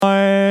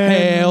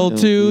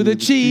to the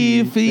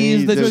chief.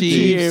 He's the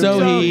chief,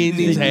 so he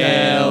needs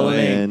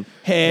hailing.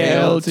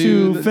 Hail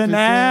to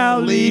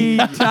finale.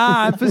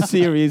 Time for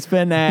series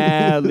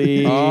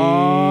finale.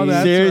 Oh,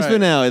 that's Series right.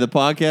 Finale, the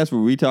podcast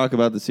where we talk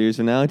about the series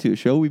finale to a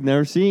show we've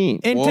never seen.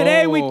 And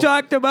today we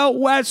talked about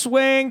West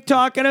Wing,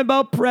 talking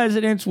about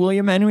presidents.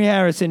 William Henry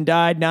Harrison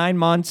died 9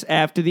 months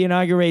after the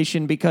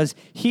inauguration because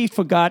he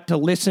forgot to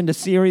listen to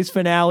series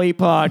finale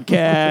podcast.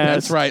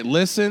 That's right.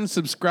 Listen,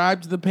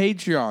 subscribe to the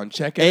Patreon.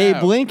 Check it out.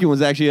 Abe Lincoln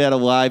was actually at a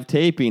live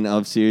taping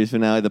of series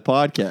finale, the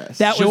podcast.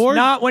 That was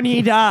not when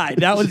he died.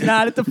 That was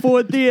not at the Ford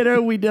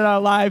Theater. We did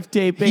our live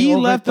taping. He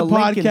over left at the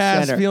Lincoln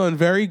podcast Center. feeling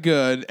very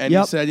good, and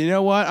he said, you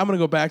know what? I'm going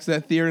to go back to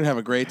that theater and have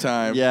a great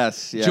time.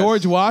 Yes.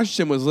 George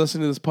Washington was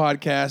listening to this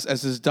podcast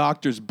as his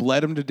doctors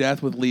bled him to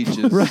death with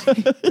leeches.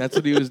 Right. That's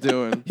what he was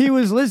doing. He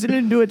was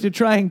listening to it to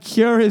try and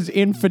cure his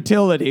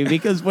infertility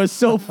because we're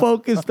so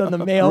focused on the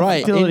male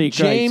fertility and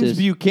James crisis.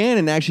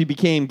 Buchanan actually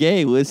became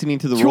gay listening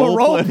to the To a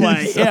role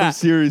play, yeah.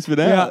 series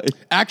finale.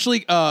 Yeah.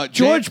 Actually,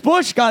 George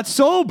Bush got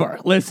sober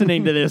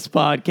listening to this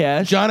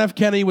podcast. John F.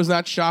 Kennedy was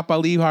not shot by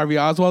Lee Harvey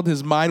Oswald.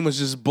 His mind was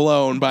just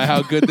blown by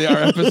how good our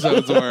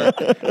episodes were.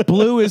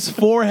 Blew his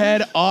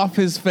forehead off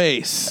his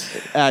face.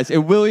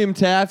 And William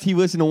Taft, he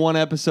listened to one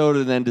episode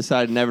and then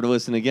decided never to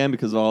listen again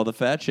because of all the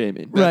fat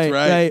shaming. That's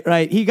right.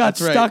 Right. He got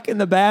That's stuck in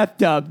the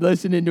bathtub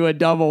listening to a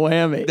double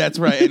whammy. That's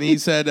right. And he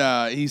said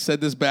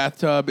this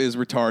bathtub is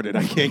retarded.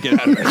 I can't get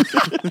out of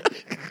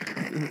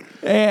it.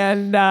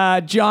 And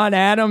John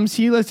Adams,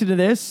 he listened to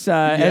this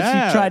as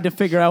he tried to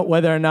figure out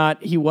whether or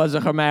not he was a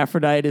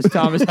hermaphrodite, as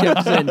Thomas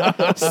Jefferson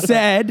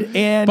said.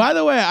 And by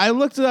the way, I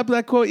looked it up,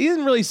 that quote. He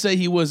didn't really say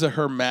he was a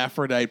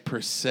hermaphrodite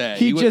per se.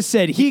 he just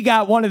said he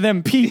got one of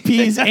them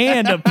pee-pees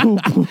and a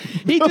poo-poo.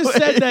 He just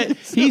said that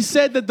he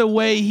said that the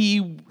way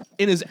he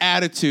in his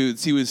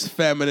attitudes he was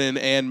feminine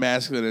and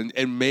masculine,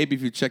 and maybe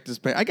if you check his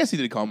pants, I guess he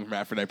did call him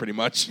hermaphrodite pretty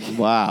much.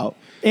 Wow.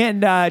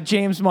 And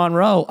James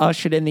Monroe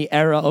ushered in the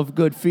era of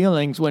good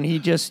feelings when he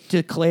just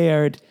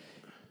declared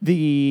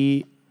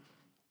the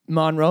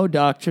Monroe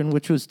Doctrine,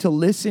 which was to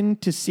listen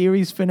to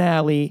series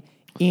finale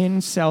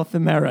in South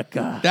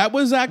America. That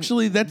was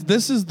actually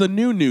this is the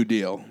new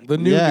Deal. The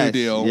new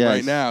Deal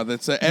right now.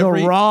 That's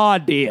the raw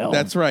deal.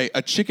 That's right.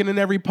 A chicken in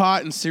every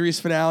pot and series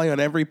finale on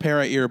every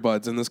pair of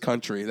earbuds in this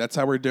country. That's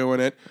how we're doing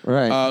it.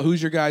 Right.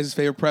 Who's your guys'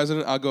 favorite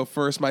president? I'll go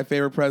first. My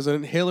favorite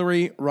president,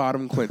 Hillary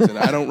Rodham Clinton.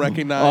 I don't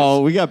recognize.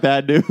 Oh, we got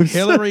bad news.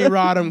 Hillary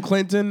Rodham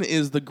Clinton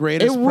is the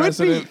greatest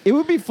president. It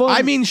would be fun.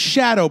 I mean,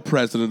 shadow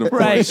president, of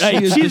course. Right.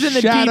 She She's in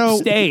the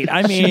deep state.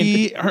 I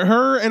mean,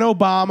 her and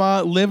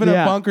Obama live in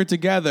a bunker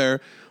together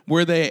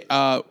where they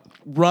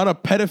run a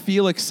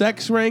pedophilic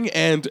sex ring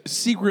and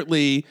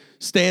secretly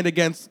stand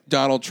against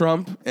Donald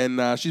Trump.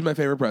 And she's my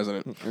favorite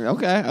president.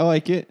 Okay, I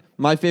like it.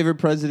 My favorite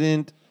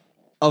president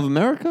of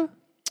America?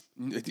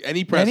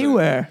 Any president.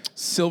 anywhere.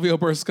 Silvio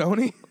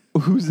Berlusconi.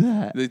 Who's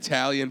that? The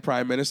Italian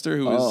prime minister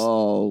who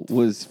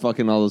was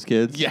fucking all those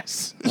kids?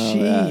 Yes.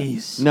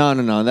 Jeez. Yeah.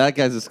 No. That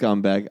guy's a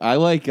scumbag. I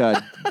like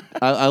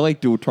I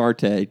like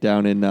Duterte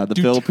down in the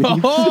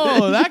Philippines.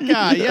 Oh, that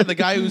guy. Yeah, the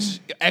guy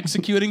who's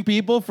executing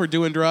people for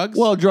doing drugs.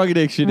 Well, drug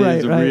addiction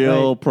is a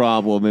real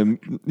problem,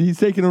 and he's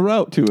taking a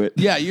route to it.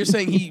 Yeah, you're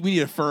saying we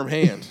need a firm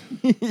hand.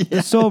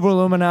 The sober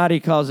Illuminati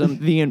calls him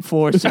the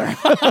enforcer.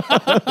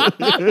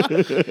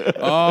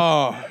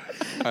 Oh,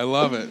 I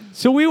love it.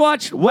 So we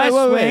watched West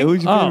Wing.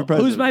 Who's your favorite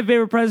president? Who's my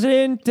favorite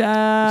president? So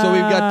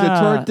we've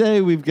got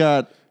Duterte, we've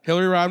got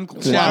Hillary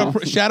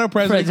Rodham, Shadow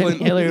President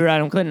Clinton. Hillary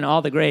Rodham Clinton,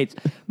 all the greats.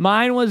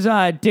 Mine was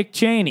Dick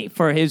Cheney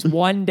for his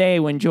one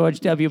day when George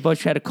W.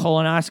 Bush had a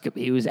colonoscopy.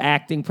 He was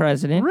acting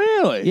president.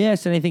 Really?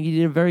 Yes, and I think he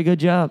did a very good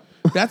job.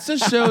 That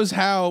just shows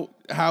how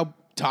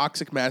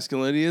toxic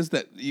masculinity is,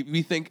 that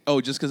we think,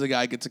 just because a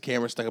guy gets a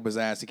camera stuck up his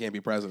ass, he can't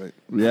be president.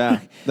 Yeah,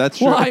 that's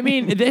true. Well, I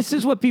mean, this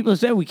is what people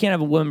say. We can't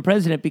have a woman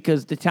president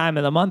because the time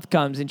of the month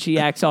comes and she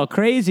acts all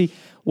crazy.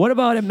 What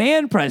about a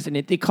man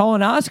president? The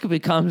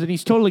colonoscopy comes and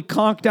he's totally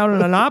conked out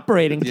on an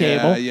operating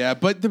table. Yeah.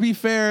 But to be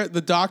fair,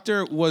 the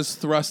doctor was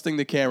thrusting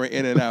the camera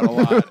in and out a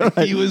lot.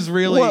 Right. He was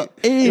really,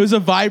 it was a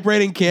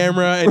vibrating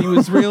camera, and he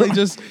was really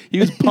he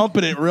was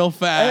pumping it real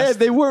fast.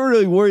 They weren't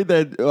really worried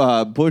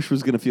that Bush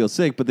was going to feel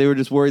sick, but they were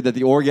just worried that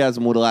the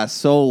orgasm would last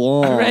so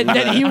long. Right,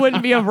 that he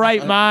wouldn't be of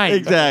right mind.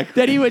 Exactly.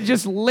 That he would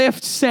just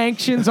lift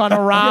sanctions on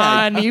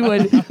Iran. He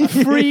would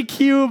free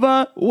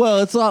Cuba. Well,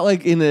 it's not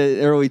like in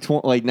the early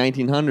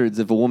 1900s,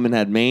 if a woman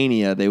had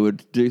mania, they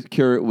would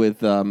cure it with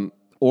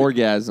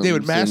orgasms. They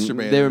would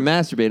masturbate. They would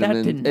masturbate. That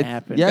didn't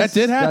happen. Yes, that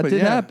did happen. That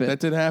did happen. That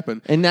did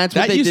happen. And that's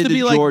what that they used did to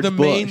be like George the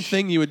Bush. Main Bush.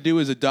 thing you would do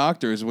as a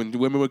doctor is when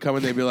women would come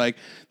in, they'd be like,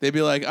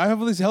 I have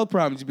all these health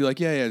problems. You'd be like,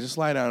 yeah, just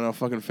lie down and I'll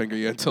fucking finger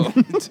you until.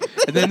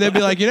 And then they'd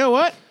be like, you know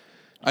what?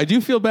 I do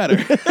feel better.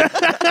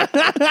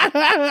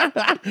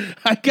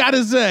 I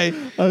gotta say,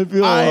 I feel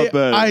a lot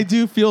better. I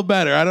do feel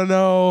better. I don't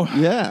know.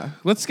 Yeah.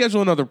 Let's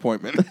schedule another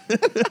appointment.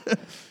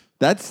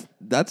 That's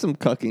some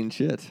cucking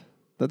shit.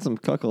 That's some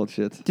cuckold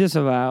shit.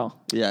 Disavow.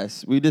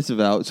 Yes, we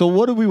disavow. So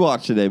what did we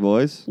watch today,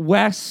 boys?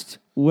 West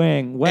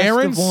Wing. West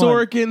Aaron of one.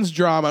 Sorkin's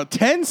drama.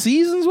 10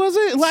 seasons, was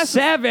it?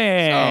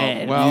 7.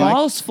 Oh, well,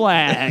 False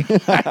flag.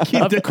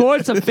 Of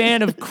course, a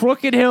fan of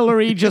Crooked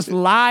Hillary just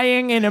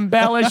lying and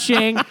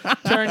embellishing,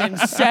 turning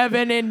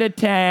 7 into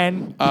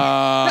 10.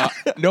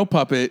 No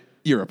puppet.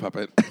 You're a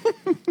puppet.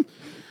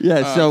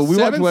 Yeah, so we watched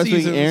 7 West Wing,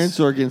 seasons. Aaron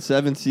Sorkin,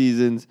 7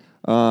 seasons.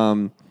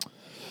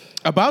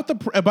 About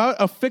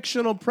a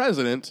fictional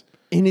president.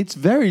 And it's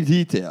very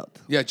detailed.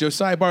 Yeah,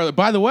 Josiah Bartlett.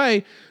 By the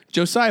way,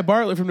 Josiah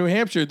Bartlett from New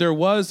Hampshire, there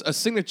was a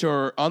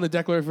signature on the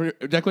Declaration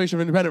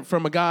of Independence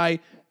from a guy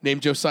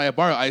named Josiah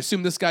Bartlett. I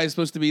assume this guy is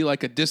supposed to be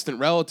like a distant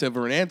relative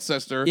or an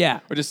ancestor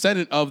or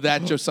descendant of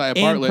that Josiah And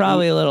Bartlett.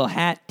 probably a little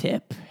hat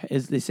tip,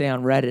 as they say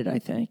on Reddit, I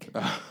think.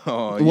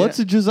 Oh, yeah. What's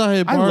a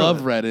Josiah I Bartlett?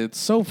 love Reddit. It's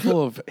so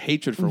full of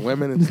hatred for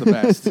women. It's the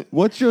best.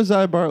 What's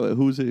Josiah Bartlett?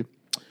 Who's he?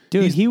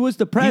 Dude, he was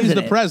the president.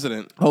 He's the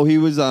president. Oh, he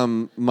was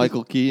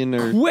Michael Keaton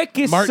or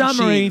Quickest Martin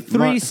summary, Sheen.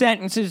 3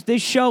 sentences.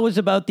 This show is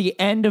about the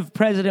end of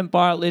President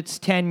Bartlett's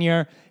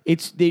tenure.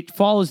 It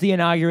follows the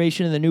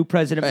inauguration of the new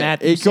president,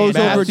 Matthew it goes Santos.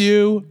 over-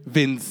 Matthew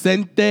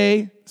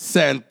Vicente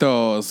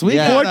Santos. We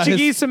Yeah. got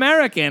Portuguese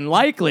American,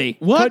 likely.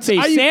 What? Could be.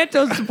 Are you-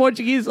 Santos is the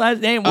Portuguese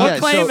last name. We're Yeah, so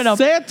claiming him.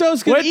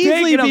 Santos could We're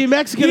easily taking be him.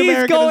 Mexican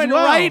American He's going as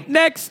well. right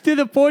next to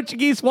the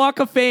Portuguese Walk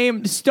of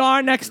Fame,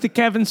 star next to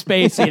Kevin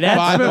Spacey. That's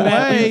By for the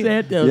Matthew way,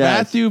 Santos. Yeah.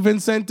 Matthew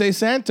Vicente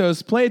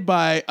Santos, played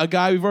by a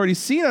guy we've already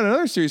seen on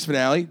another series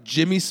finale,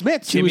 Jimmy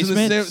Smits. Jimmy He was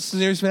in the Smits.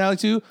 series finale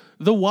to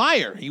The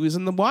Wire. He was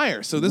in The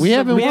Wire. So this We is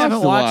haven't We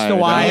haven't watched The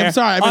Wire. I'm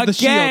sorry, I meant The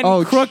Again,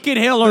 Shield. Oh, Crooked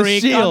Hillary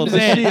The Shield.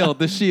 comes in.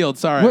 The Shield.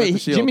 Sorry, I meant Wait, The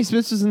Shield. Jimmy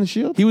Smith was in The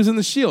Shield? He was in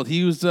The Shield.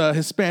 He was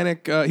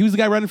Hispanic. He was the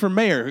guy running for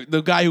mayor.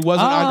 The guy who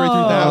wasn't Andre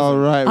Oh. 3000. Oh,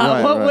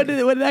 right. What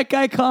did that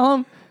guy call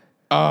him?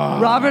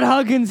 Robert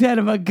Huggins had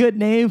him a good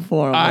name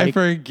for him. I like,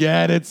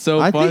 forget. It's so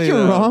I funny. think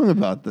you're though. wrong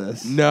about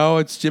this. No,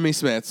 it's Jimmy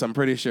Smits. I'm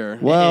pretty sure.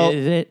 Well,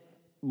 is it?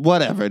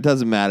 whatever. It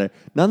doesn't matter.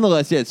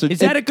 Nonetheless, yeah. So Is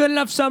that a good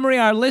enough summary?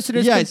 Our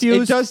listeners yes,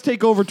 confused. it does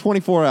take over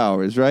 24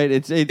 hours, right?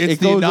 It the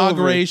goes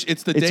inauguration. Over,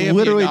 It's the day of the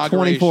literally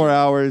inauguration. 24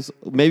 hours,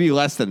 maybe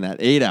less than that,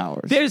 8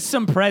 hours. There's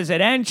some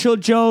presidential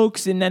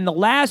jokes, and then the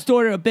last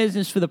order of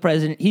business for the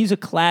president. He's a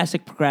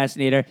classic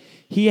procrastinator.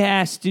 He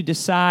has to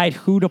decide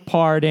who to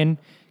pardon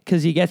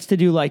because he gets to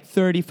do like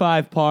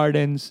 35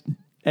 pardons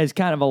as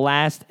kind of a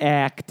last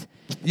act.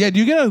 Yeah, do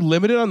you get a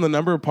limited on the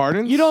number of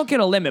pardons? You don't get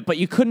a limit, but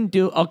you couldn't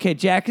do. Okay,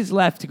 Jack is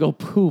left to go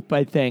poop.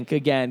 I think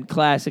again,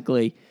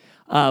 classically,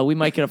 we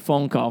might get a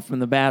phone call from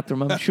the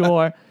bathroom. I'm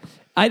sure.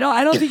 I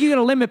don't think you get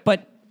a limit,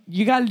 but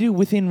you got to do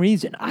within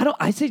reason.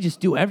 I say just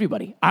do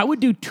everybody. I would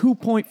do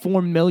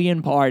 2.4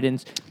 million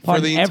pardons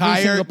for the every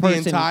single entire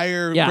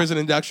person. Yeah. prison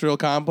industrial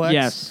complex.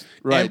 Yes.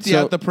 Right, Empty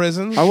so out the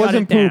prisons. I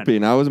wasn't it down.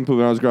 pooping. I wasn't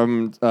pooping. I was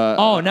grabbing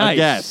nice. a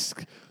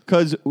desk.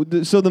 Because,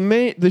 so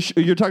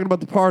you're talking about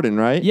the pardon,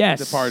 right? Yes.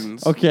 The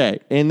pardons. Okay,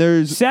 and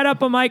there's, Set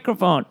up a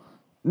microphone.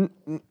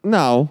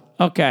 no,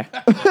 Okay.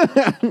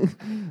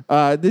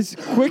 this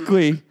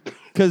quickly,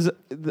 because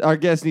our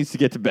guest needs to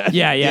get to bed.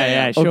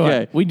 Yeah. Sure.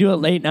 Okay. We do it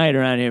late night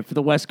around here for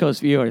the West Coast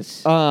viewers.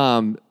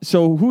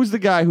 So who's the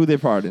guy who they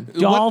pardoned?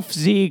 Dolph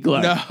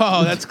Ziggler.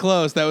 No, that's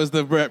close. That was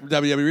the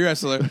WWE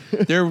wrestler.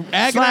 They're /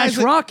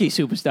 agonizing. Rocky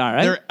superstar,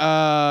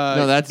 right?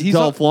 No, that's he's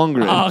Dolph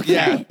Lundgren. Oh, okay.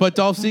 Yeah, but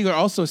Dolph Ziggler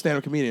also a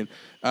stand-up comedian.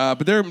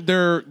 But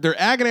they're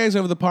agonizing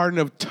over the pardon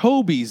of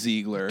Toby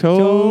Ziegler.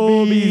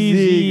 Toby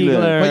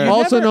Ziegler. But you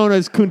also never- known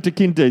as Kunta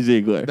Kinte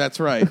Ziegler. That's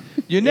right.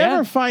 You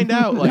never find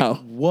out No.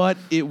 what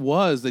it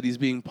was that he's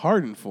being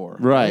pardoned for.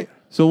 Right.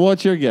 So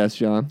what's your guess,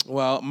 John?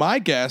 Well, my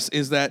guess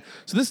is that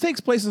this takes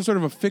place in sort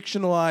of a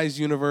fictionalized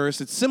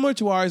universe. It's similar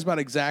to ours, but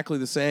exactly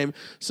the same.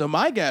 So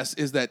my guess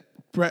is that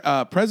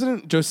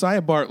President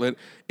Josiah Bartlett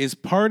is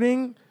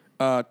pardoning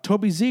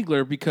Toby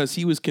Ziegler because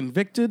he was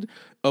convicted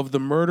of the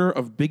murder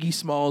of Biggie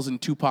Smalls and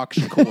Tupac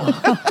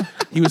Shakur.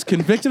 He was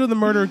convicted of the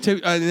murder of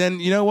and then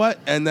you know what?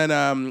 And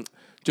then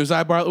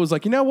Josiah Bartlett was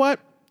like, you know what?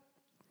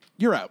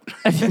 You're out.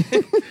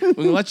 We're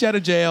gonna let you out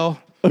of jail.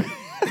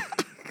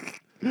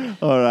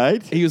 All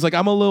right. He was like,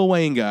 I'm a Lil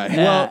Wayne guy.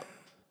 Well,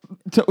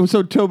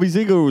 So Toby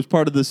Ziegler was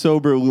part of the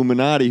sober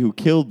Illuminati who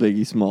killed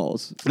Biggie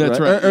Smalls. That's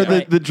right, Or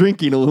yeah. the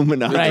drinking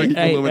Illuminati. Right. Drinking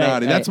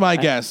Illuminati. That's my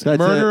guess. That's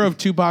Murder it. of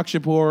Tupac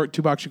Shakur and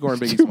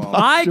Biggie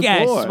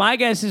Smalls. My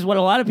guess is what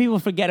a lot of people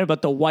forget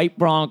about the white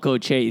Bronco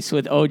chase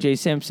with O.J.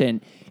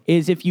 Simpson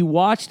is if you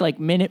watched like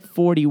minute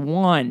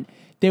 41,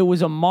 there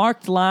was a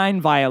marked line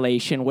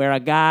violation where a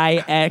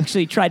guy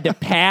actually tried to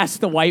pass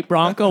the white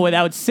Bronco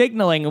without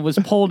signaling and was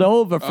pulled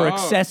over for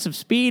excessive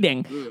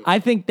speeding. I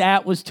think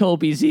that was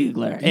Toby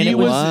Ziegler. And He it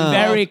was was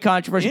very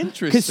controversial.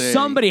 Interesting. Because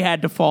somebody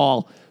had to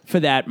fall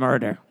for that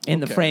murder in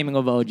the framing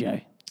of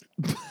O.J.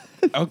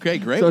 Okay,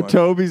 great. So one.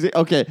 Toby's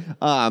okay.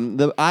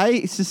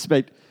 I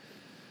suspect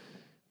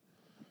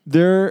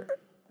there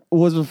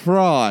was a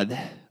fraud.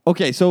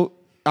 Okay, so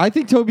I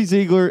think Toby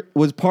Ziegler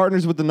was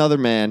partners with another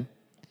man.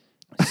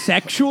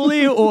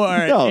 Sexually or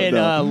in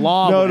a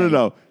law way?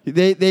 No.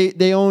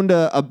 They owned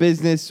a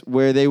business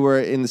where they were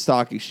in the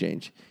stock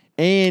exchange,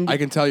 and I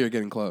can tell you're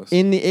getting close.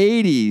 in the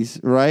 80s,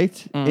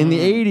 right? In the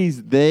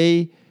 80s,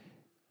 they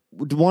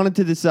wanted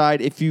to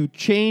decide if you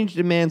changed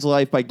a man's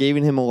life by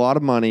giving him a lot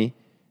of money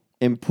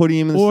and putting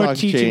him in the stock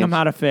exchange. Or teaching him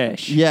how to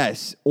fish.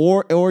 Yes.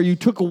 Or you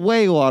took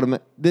away a lot of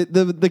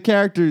the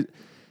character.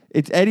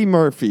 It's Eddie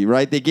Murphy,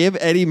 right? They give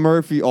Eddie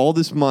Murphy all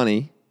this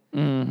money.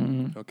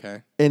 Mm-hmm.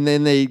 Okay. And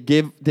then they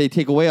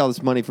take away all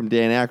this money from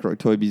Dan Aykroyd.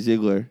 Toby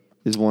Ziegler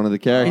is one of the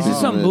characters. Is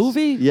this a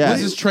movie? Yeah.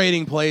 This is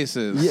Trading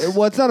Places. Yeah,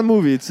 well, it's not a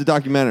movie. It's a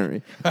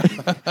documentary.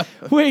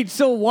 Wait,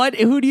 so what?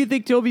 Who do you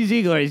think Toby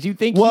Ziegler is? You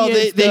think he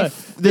is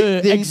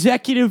the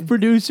executive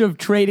producer of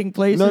Trading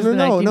Places?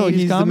 No.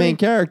 He's the main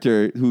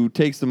character who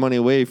takes the money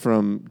away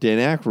from Dan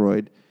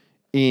Aykroyd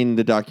in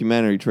the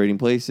documentary Trading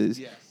Places.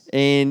 Yes.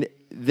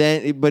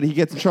 But he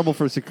gets in trouble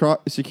for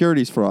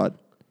securities fraud.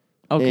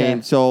 Okay.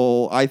 And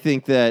so I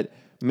think that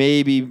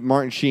maybe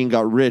Martin Sheen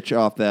got rich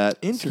off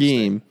that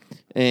scheme.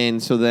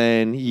 And so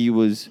then he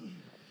was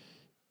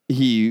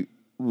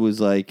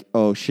like,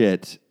 oh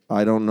shit,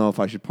 I don't know if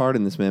I should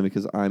pardon this man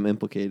because I'm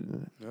implicated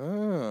in it.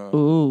 Oh.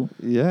 Ooh.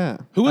 Yeah.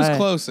 Who was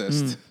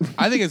closest?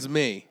 I think it's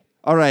me.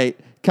 All right.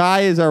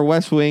 Kai is our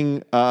West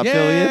Wing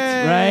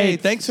affiliate. Right.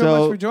 Thanks so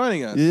much for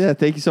joining us. Yeah,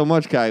 thank you so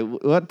much, Kai.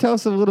 Tell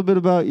us a little bit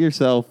about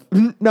yourself.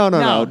 No,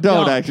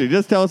 don't actually.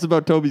 Just tell us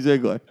about Toby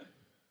Ziegler.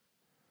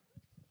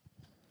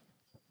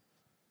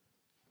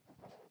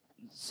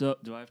 So,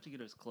 do I have to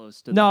get as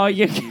close to No, the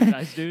you mic as you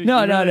guys do?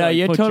 No, You really, like,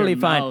 you're put totally your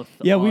fine. mouth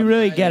Yeah, we on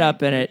really the get thing.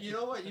 up in it. You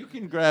know what? You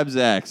can grab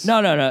Zach's. No.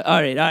 All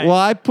right. Well,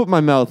 I put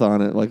my mouth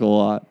on it like a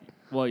lot.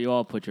 Well, you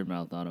all put your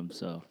mouth on him,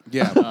 so.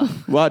 Yeah.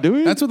 Well, do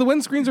we? That's what the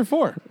windscreens are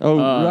for. Oh,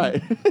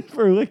 right.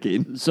 For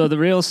licking. So the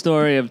real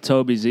story of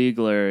Toby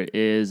Ziegler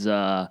is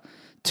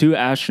two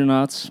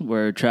astronauts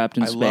were trapped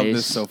in I space. love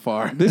this so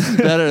far. This is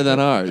better than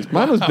ours.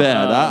 Mine was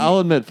bad. I'll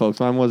admit, folks,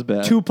 mine was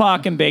bad.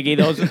 Tupac and Biggie.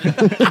 Those.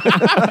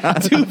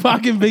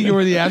 Tupac and Biggie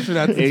were the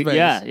astronauts in space.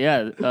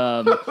 Yeah.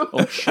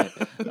 Oh shit.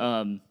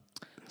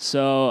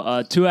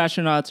 So two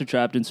astronauts are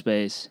trapped in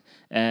space,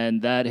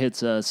 and that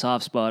hits a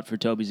soft spot for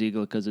Toby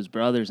Ziegler because his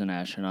brother's an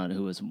astronaut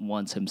who was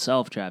once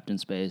himself trapped in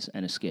space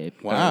and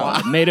escaped.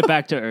 Wow. Made it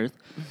back to Earth.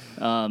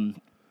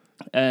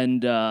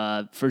 And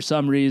for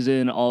some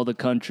reason, all the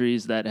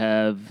countries that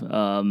have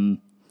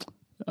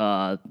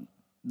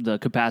the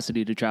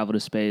capacity to travel to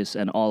space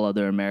and all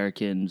other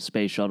American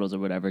space shuttles or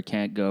whatever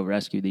can't go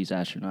rescue these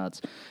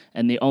astronauts.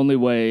 And the only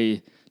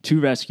way to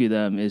rescue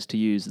them is to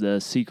use the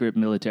secret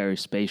military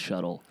space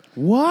shuttle.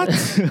 What?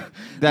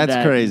 That's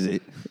that- crazy.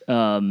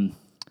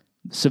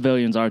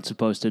 Civilians aren't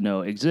supposed to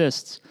know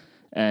exists.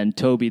 And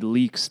Toby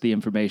leaks the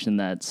information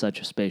that such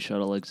a space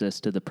shuttle exists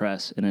to the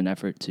press in an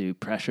effort to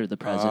pressure the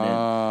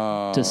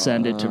president to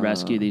send it to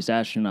rescue these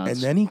astronauts. And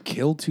then he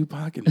killed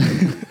Tupac and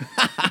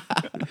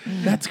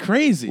Biggie. That's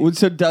crazy.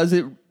 So does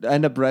it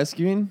end up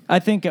rescuing? I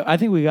think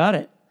we got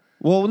it.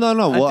 Well, no.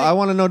 Well, I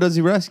want to know, does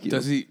he rescue?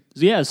 Does he?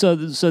 Yeah, so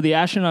the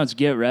astronauts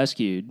get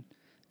rescued.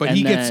 But and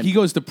he then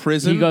goes to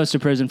prison. He goes to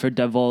prison for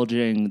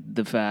divulging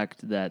the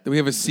fact that We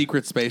have a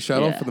secret space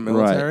shuttle Yeah. for the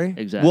military. Right.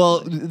 exactly.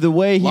 Well, the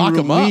way he Lock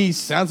him up.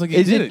 released Sounds like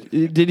he did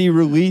it. Did he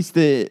release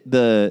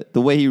the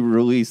way he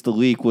released the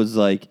leak was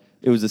like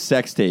it was a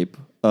sex tape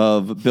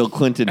of Bill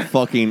Clinton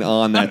fucking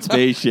on that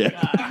spaceship.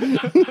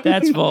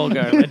 That's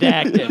vulgar.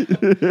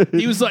 Redacted.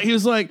 He was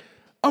like,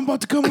 I'm about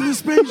to come on this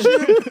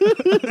spaceship.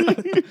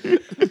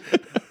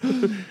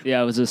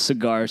 yeah, it was a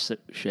cigar-shaped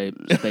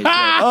spaceship.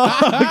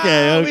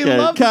 Okay. We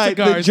love the Kai,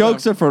 cigars, the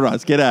jokes are for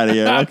us. Get out of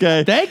here.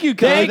 Okay. Thank you,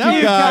 Kai. Thank you,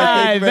 Kai.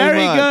 Kai. Thank you very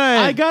Very much. good.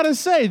 I gotta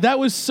say, that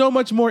was so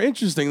much more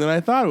interesting than I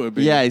thought it would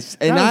be. Yes,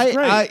 and That was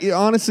great. I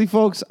honestly,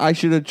 folks, I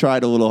should have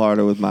tried a little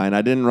harder with mine.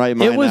 I didn't write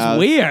mine It was out.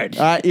 weird.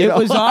 You It know,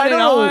 was I on and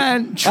know.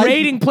 on.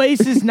 Trading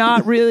places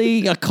not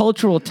really a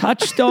cultural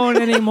touchstone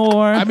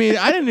anymore. I mean,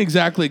 I didn't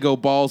exactly go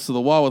balls to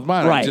the wall with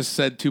mine. I Right. just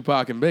said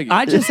Tupac and Biggie.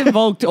 I just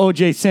invoked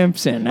O.J.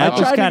 Simpson. That I was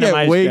tried to kind of get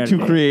my way strategy.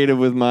 too creative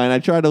with mine. I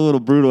tried a little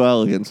brutal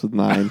elegance with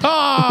mine.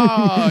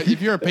 Oh,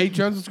 if you're a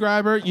Patreon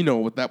subscriber, you know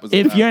what that was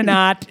If about. you're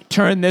not,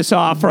 turn this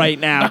off right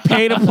now.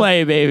 Pay to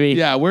play, baby.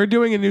 Yeah, we're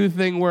doing a new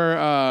thing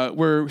where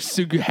we're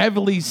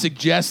heavily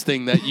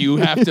suggesting that you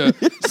have to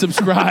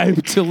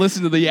subscribe to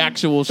listen to the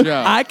actual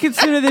show. I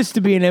consider this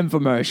to be an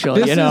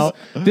infomercial, you know?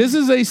 This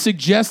is a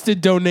suggested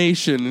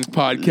donation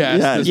podcast.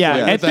 Yes. this Yeah,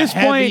 point, at with a this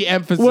heavy point,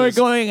 emphasis. we're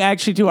going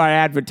actually to our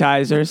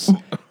advertisers.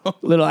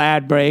 Little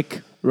ad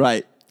break.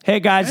 Right. Hey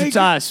guys, it's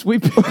us. We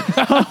paid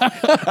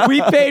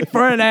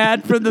for an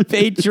ad for the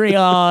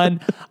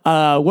Patreon.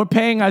 We're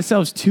paying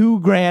ourselves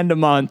 $2,000 a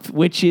month,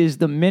 which is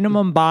the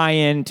minimum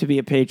buy-in to be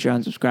a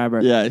Patreon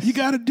subscriber. Yes. You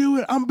got to do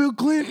it. I'm Bill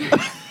Clinton.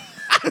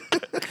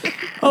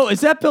 Oh,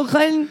 is that Bill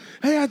Clinton?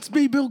 Hey, it's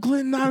me, Bill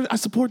Clinton. I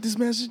support this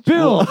message.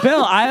 Bill,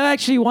 I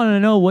actually want to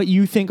know what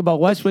you think about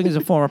West Wing as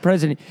a former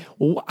president.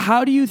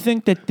 How do you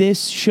think that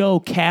this show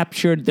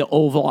captured the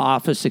Oval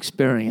Office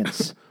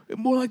experience?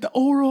 More like the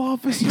oral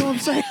office, you know what I'm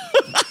saying?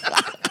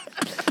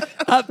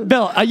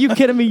 Bill, are you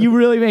kidding me? You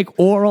really make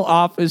oral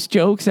office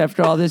jokes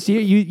after all this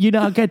year? You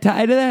not get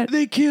tired of that?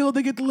 They kill,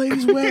 they get the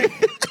ladies wet.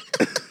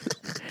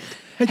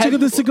 Hey, check out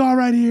this cigar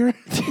right here.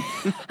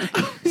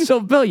 So,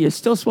 Bill, you're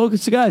still smoking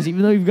cigars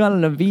even though you've gone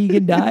on a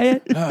vegan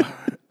diet?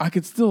 I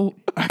could still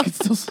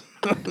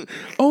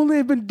Only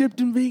have been dipped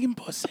in vegan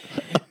pussy.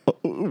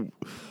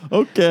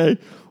 Okay.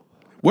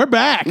 We're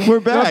back. We're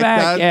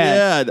back.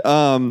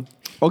 yeah.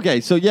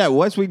 Okay, so yeah,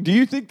 Westwing, do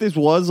you think this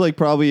was like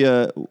probably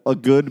a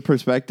good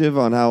perspective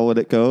on how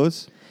it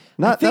goes?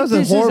 I think that was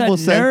a horrible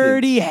is a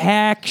nerdy sentence.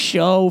 hack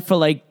show for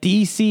like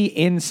DC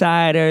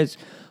insiders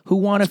who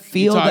want to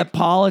feel talk that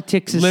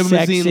politics is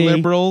limousine sexy.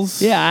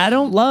 Liberals. Yeah, I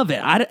don't love it.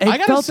 It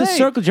gotta felt the say-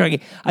 circle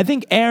jerking. I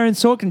think Aaron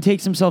Sorkin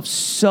takes himself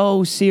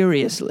so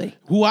seriously.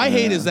 Who I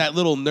hate is that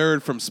little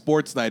nerd from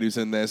Sports Night who's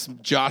in this.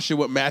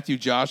 Matthew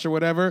Josh or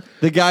whatever.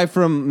 The guy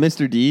from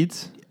Mr.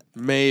 Deeds?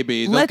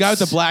 Maybe. The Let's- guy with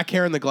the black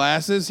hair and the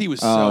glasses, he was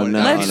so Oh, no,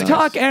 annoying. Let's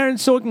talk Aaron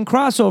Sorkin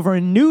crossover.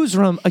 In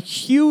Newsroom, a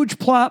huge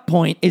plot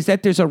point is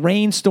that there's a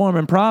rainstorm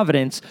in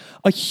Providence.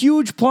 A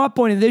huge plot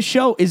point of this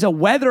show is a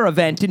weather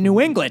event in New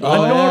England. A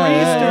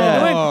nor'easter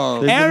in New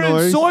England. There's a Aaron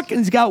noise.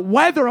 Sorkin's got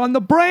weather on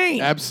the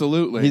brain.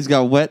 Absolutely. He's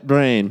got wet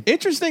brain.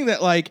 Interesting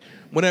that like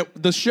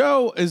the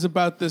show is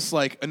about this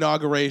like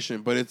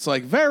inauguration, but it's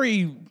like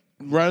very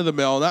run of the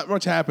mill. Not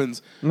much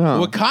happens. No.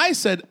 What Kai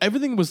said,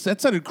 that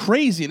sounded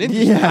crazy and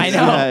interesting. I know.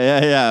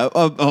 Yeah.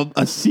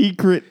 A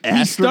secret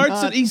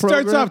astronaut He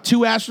starts program? off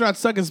 2 astronauts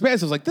stuck in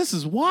space. I was like, this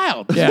is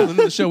wild. Yeah. And then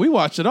the show, we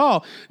watched it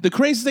all. The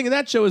craziest thing in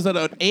that show is that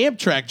an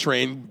Amtrak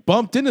train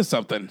bumped into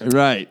something.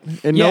 Right.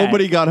 And Yeah.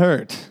 nobody got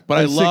hurt. But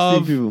I Like 60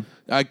 love. people.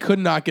 I could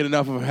not get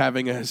enough of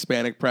having a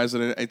Hispanic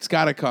president. It's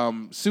got to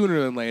come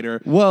sooner than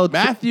later. Well,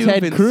 Matthew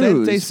Ted Vicente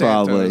Cruz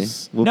probably.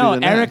 Santos. will No,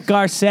 be the Eric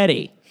next.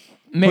 Garcetti,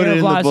 mayor Put it of in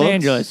the Los books?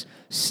 Angeles.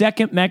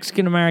 Second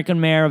Mexican-American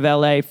mayor of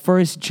L.A.,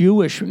 first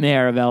Jewish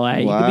mayor of L.A. He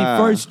could be Wow.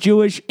 first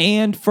Jewish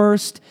and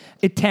first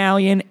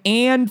Italian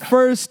and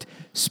first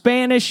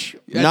Spanish.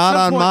 At Not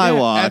some on point, my yeah,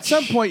 watch. At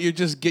some point,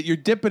 you're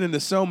dipping into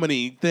so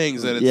many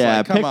things that it's Yeah,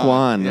 like, come pick on.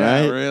 one, Yeah,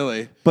 right?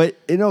 really. But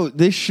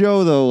this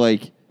show though,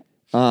 like,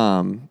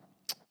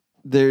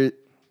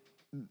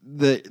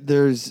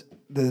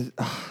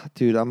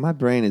 dude, my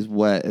brain is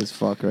wet as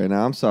fuck right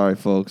now. I'm sorry,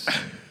 folks.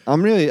 I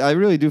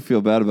really do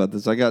feel bad about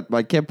this.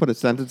 I can't put a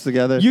sentence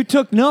together. You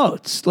took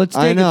notes. Let's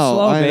take I know, it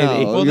slow, I baby.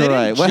 know. Well, You're they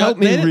right. didn't Well, help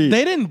me read.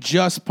 They didn't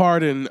just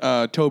pardon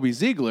Toby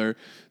Ziegler.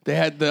 They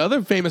had the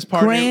other famous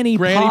partner, Granny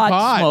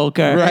Pot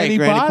Smoker. Granny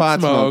Pot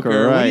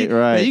Smoker. Right.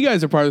 Now, you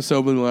guys are part of the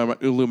Sober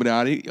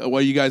Illuminati. What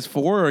are you guys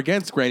for or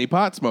against Granny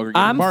Pot Smoker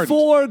getting I'm pardoned?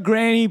 for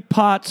Granny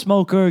Pot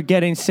Smoker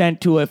getting sent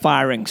to a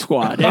firing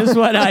squad. Is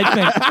what I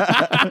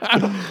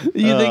think.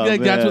 You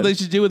think that's man. what they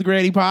should do with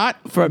Granny Pot?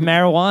 For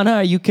marijuana?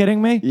 Are you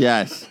kidding me?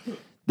 Yes.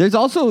 There's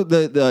also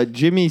the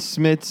Jimmy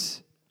Smits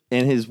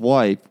and his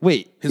wife.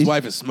 Wait, His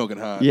wife is smoking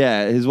hot.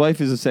 Yeah, his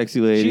wife is a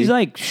sexy lady. She's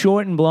like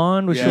short and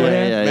blonde with Yeah, short yeah,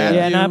 hair. yeah, Matthew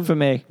Yeah, not for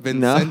me.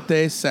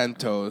 Vicente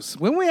Santos.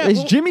 When we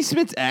Is Jimmy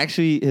Smits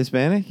actually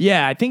Hispanic?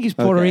 Yeah, I think he's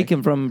Puerto Okay.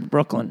 Rican from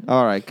Brooklyn.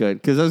 All right,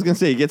 good. Because I was gonna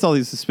say he gets all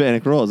these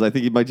Hispanic roles. I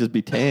think he might just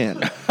be tan.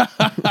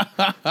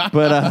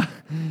 But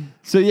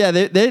so yeah,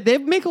 they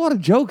make a lot of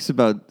jokes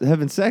about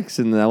having sex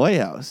in the White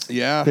House.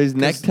 Yeah, there's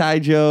 'cause necktie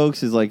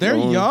jokes. Is like they're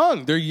oh,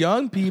 young. They're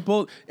young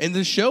people. In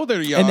the show,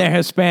 they're young. And they're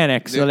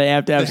Hispanic, so they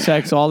have to have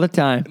sex all the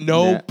time.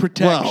 no Yeah.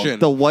 protection. Well,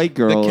 the white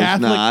girl the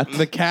Catholic, is not.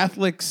 The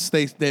Catholics,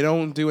 they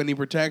don't do any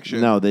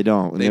protection. No, they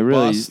don't. They They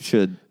really bust.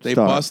 should. They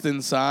start. bust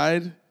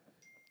inside.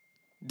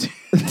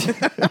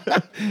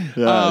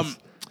 Yes.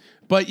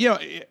 But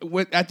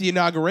at the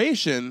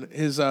inauguration,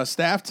 his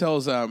staff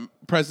tells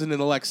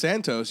President-elect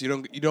Santos, "You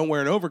don't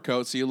wear an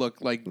overcoat, so you look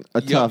like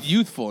A tough-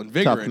 youthful and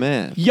Tough vigorous,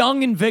 man.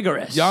 Young and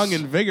vigorous. young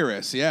and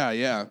vigorous."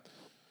 Yeah.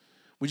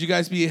 Would you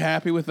guys be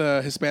happy with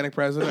a Hispanic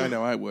president? I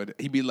know I would.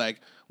 He'd be like,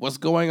 "What's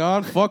going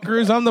on,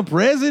 fuckers? I'm the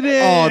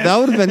president." Oh, that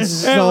would have been And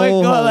so we go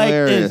like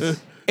hilarious. this.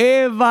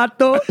 Hey,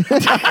 vato.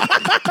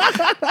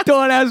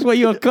 Don't ask what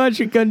your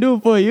country can do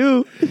for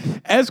you.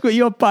 Ask what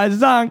your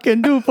paisan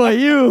can do for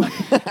you.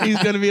 He's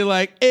gonna be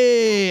like,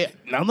 "Hey,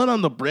 now that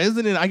I'm the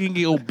president, I can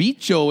get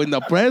Obicho in the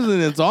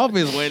president's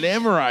office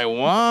whenever I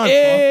want,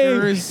 Hey,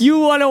 fuckers." you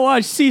want to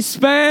watch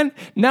C-SPAN?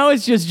 Now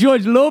it's just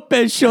George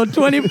Lopez show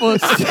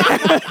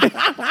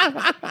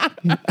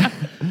 24/7.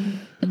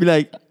 Be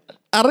like,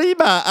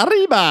 arriba,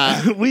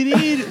 arriba. We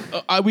need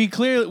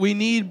we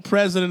need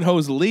President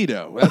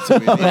Joselito. That's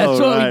what we need. That's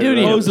what right, we do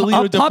need. right.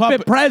 Joselito A the puppet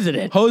puppet.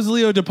 president.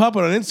 Joselito the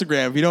puppet on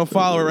Instagram. If you don't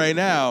follow it right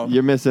now,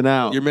 You're missing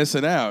out. you're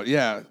missing out.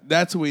 Yeah,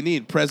 that's what we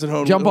need. President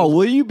Joselito. Jumbo,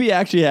 will you be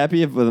actually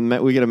happy if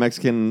we get a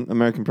Mexican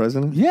American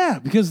president? Yeah,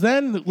 because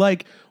then,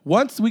 like,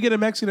 once we get a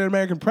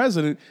Mexican-American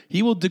president,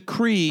 he will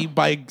decree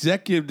by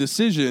executive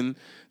decision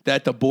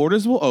that the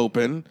borders will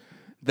open,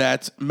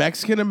 that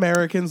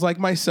Mexican-Americans like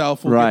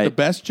myself will Right. get the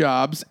best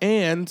jobs,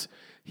 and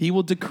he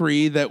will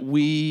decree that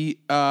we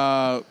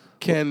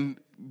can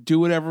do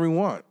whatever we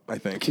want, I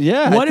think.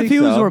 Yeah. What I if think he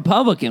was so. a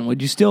Republican?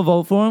 Would you still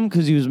vote for him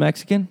because he was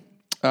Mexican?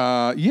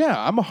 Yeah,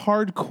 I'm a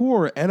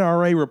hardcore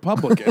NRA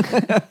Republican.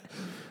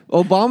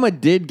 Obama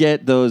did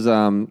get those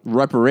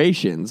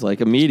reparations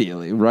like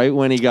immediately, right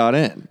when he got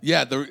in.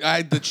 Yeah,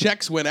 the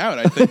checks went out.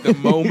 I think the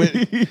moment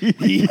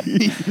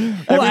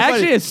Well,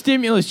 actually, a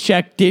stimulus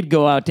check did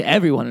go out to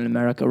everyone in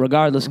America,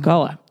 regardless of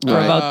color, for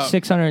Right. about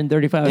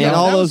 $635. And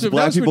all that was those for-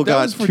 black that was for- people that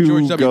got was for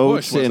George 2 W.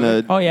 goats Bush, in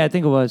wasn't a Oh yeah, I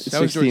think it was.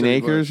 That was 16 George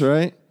W. acres, Bush.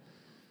 right?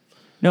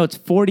 No, it's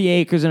 40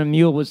 acres and a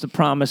mule was the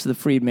promise of the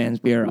Freedmen's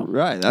Bureau.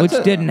 Right, Which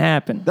didn't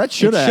happen. That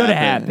should have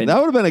happened. That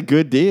would have been a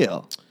good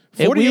deal.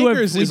 40 we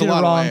acres we is a did lot the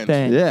of wrong land.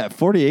 thing. Yeah,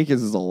 40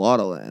 acres is a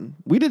lot of land.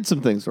 We did some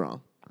things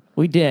wrong.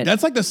 We did.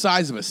 That's like the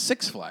size of a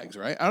Six Flags,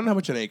 right? I don't know how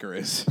much an acre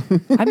is.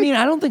 I mean,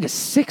 I don't think a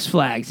Six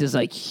Flags is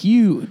like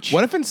huge.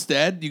 What if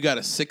instead you got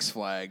a Six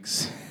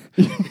Flags?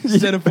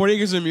 Instead of 40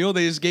 acres and a mule,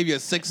 they just gave you a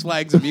Six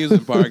Flags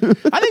amusement park.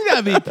 I think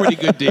that'd be a pretty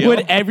good deal.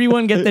 Would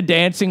everyone get the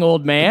dancing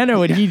old man, or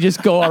would he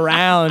just go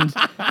around?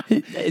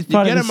 It's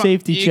part of the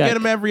safety you check. get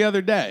him every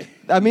other day.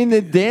 I mean,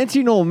 the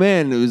dancing old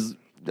man was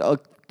a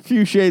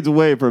few shades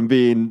away from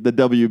being the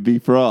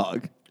WB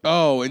Frog.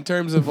 Oh, in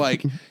terms of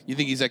like, you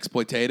think he's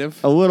exploitative?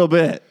 A little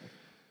bit.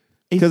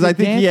 Because Is I it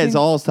think he has dancing?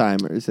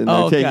 Alzheimer's and they're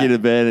Oh, okay. taking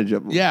advantage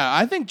of him. Yeah,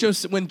 I think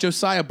when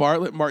Josiah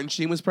Bartlett, Martin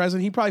Sheen was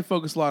president, he probably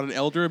focused a lot on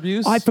elder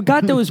abuse. I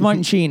forgot there was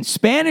Martin Sheen,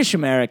 Spanish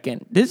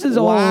American. This is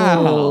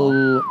Wow.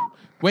 all.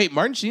 Wait,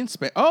 Martin Sheen's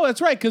Oh,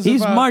 that's right. Because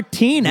He's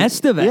Martin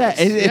Estevez. Yeah,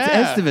 it's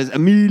Yeah. Estevez.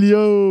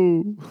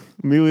 Emilio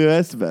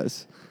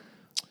Estevez.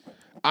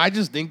 I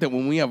just think that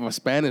when we have a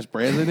Spanish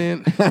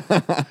president,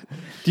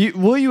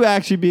 Will you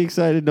actually be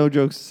excited? No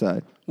jokes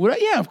aside.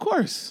 yeah, of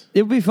course.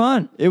 It would be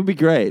fun. It would be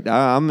great.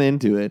 I'm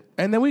into it.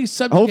 And then we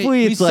subjugate,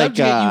 Hopefully it's like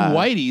you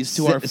whiteys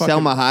to our fucking...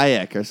 Selma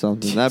Hayek or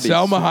something. That'd be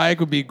Selma Hayek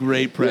would be a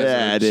great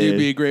president. Yeah, She'd dude.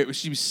 be a great...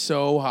 She'd be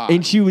so hot.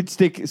 And she would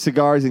stick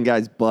cigars in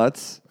guys'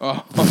 butts.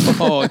 Oh,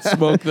 and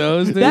smoke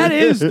those, dude. That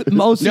is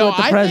mostly No, what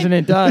the I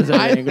president does,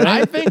 I think, right?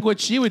 I think what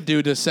she would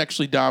do to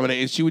sexually dominate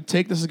is she would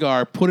take the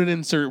cigar, put it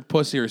in her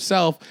pussy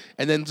herself,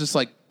 and then just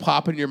like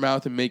pop it in your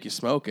mouth and make you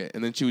smoke it.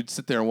 And then she would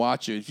sit there and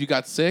watch you. If you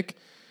got sick,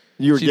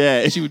 You were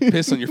gay. she would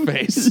piss on your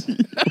face.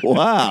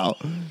 Wow.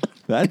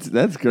 That's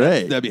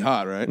great. That'd be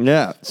hot, right?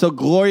 Yeah. So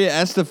Gloria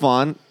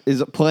Estafon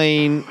is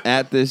playing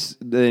at the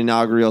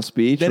inaugural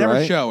speech. They never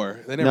right? show her.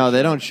 They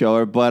don't show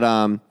her.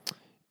 But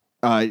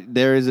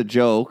there is a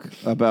joke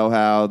about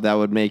how that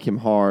would make him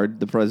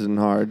hard, the president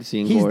hard,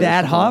 seeing He's Gloria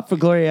that Estefan. hot for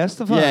Gloria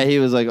Estefan? Yeah, he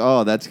was like,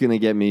 "Oh, that's gonna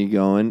get me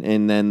going,"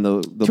 and then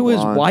the To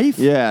his blonde- wife?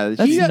 Yeah,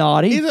 That's she-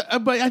 naughty.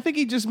 But I think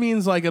he just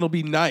means like it'll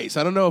be nice.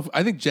 I don't know if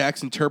I think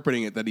Jack's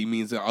interpreting it that he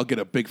means that I'll get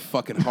a big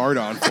fucking hard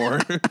on for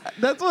her.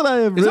 that's what I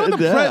have Is that written what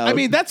the down. I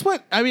mean, that's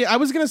what I mean. I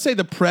was gonna say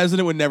the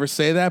president would never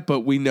say that,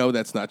 but we know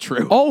that's not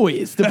true.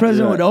 Always. The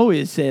president Yeah. would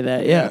always say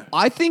that, yeah.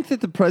 I think that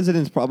the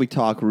presidents probably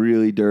talk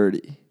really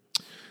dirty.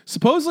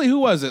 Supposedly, who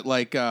was it?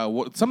 Like some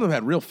of them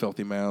had real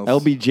filthy mouths.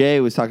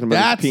 LBJ was talking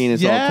about his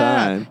penis all the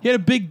time. He had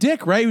a big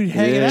dick, right? He'd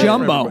hang it out. for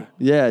Jumbo. everybody.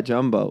 Yeah,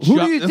 Jumbo. Who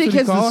do you That's think what you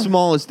has call the her?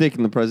 smallest dick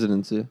in the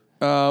presidency?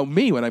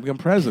 Me when I become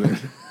president.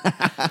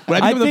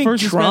 When I become the think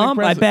first Hispanic Trump,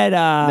 I president. bet...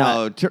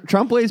 No,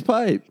 Trump plays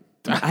pipe.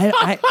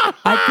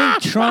 I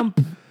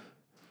think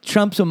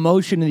Trump's a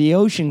motion of the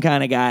ocean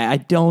kind of guy. I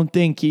don't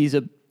think he's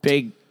a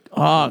big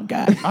hog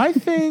guy. I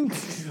think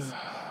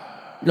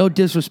No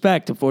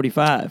disrespect to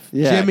 45.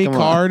 Yeah, Jimmy come on.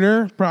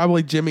 Carter,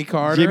 probably Jimmy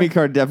Carter. Jimmy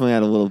Carter definitely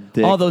had a little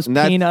dick. All those And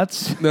that's-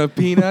 peanuts. the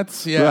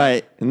peanuts, yeah.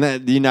 Right. And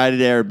that the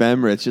United Arab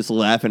Emirates just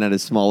laughing at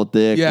his small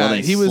dick Yeah, while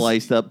they he was-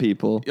 sliced up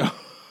people.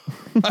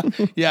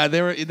 It Yeah,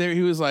 they were.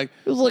 He was like,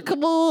 was like,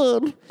 come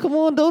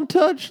on, don't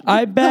touch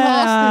I the bet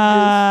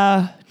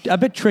hostages. I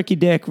bet Tricky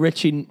Dick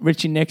Richie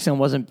Nixon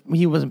wasn't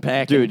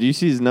packing. Dude, you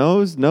see his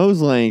nose?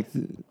 Nose length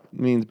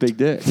means big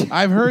dick.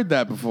 I've heard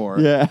that before.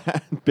 Yeah.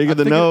 Bigger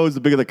the thinking- nose, the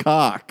bigger the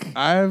cock.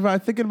 I'm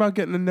thinking about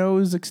getting a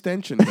nose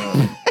extension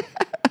though.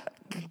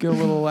 Get a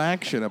little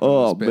action up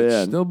Oh, in this bitch.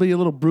 man. There'll be a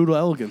little brutal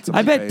elegance. On I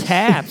my bet face.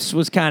 Taps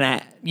was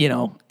kind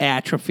of,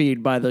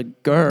 atrophied by the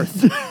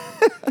girth.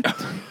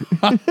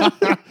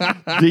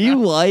 Do you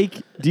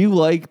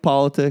like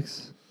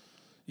politics?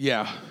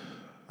 Yeah.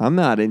 I'm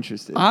not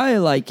interested. I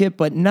like it,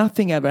 but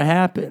nothing ever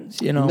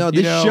happens, No,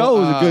 this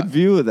show is a good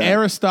view of that.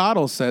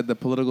 Aristotle said that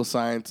political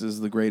science is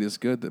the greatest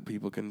good that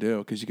people can do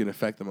because you can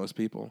affect the most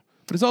people.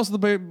 But it's also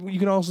you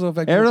can also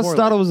affect people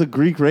Aristotle was a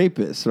Greek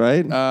rapist,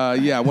 right?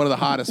 yeah, one of the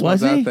hottest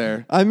Was ones he? out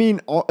there. I mean,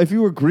 if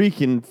you were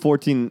Greek in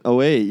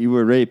 1408, you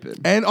were raping.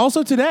 And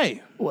also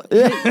today.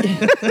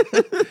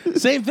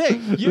 Same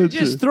thing. You're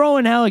just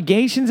throwing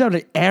allegations out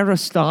at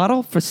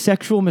Aristotle for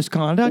sexual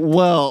misconduct?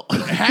 Well,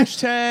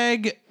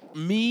 Hashtag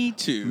me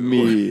too.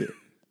 me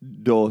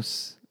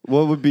dos.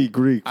 What would be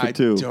Greek for I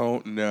two?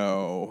 don't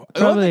know.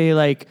 Probably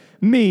like,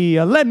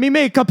 let me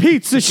make a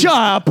pizza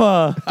shop.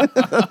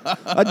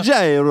 A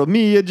gyro,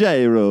 me a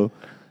gyro.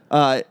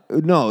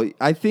 No,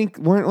 I think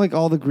weren't like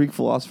all the Greek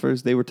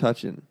philosophers they were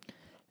touching.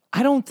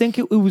 I don't think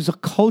it was a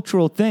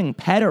cultural thing,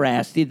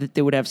 pederasty, that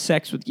they would have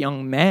sex with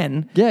young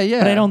men. Yeah.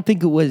 But I don't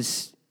think it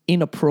was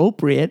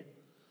inappropriate.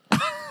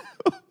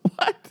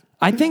 What?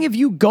 I think if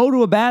you go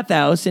to a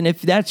bathhouse and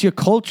if that's your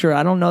culture,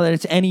 I don't know that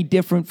it's any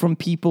different from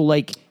people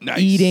like Nice.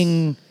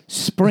 eating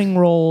spring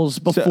rolls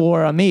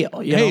before a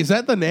meal. You know? Hey, is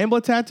that the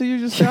NAMBLA tattoo you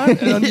just got?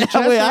 On your chest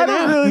wait, right I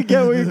don't now? really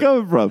get where you're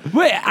coming from.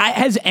 Wait,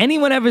 has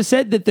anyone ever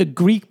said that the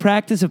Greek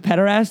practice of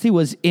pederasty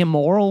was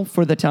immoral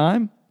for the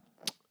time?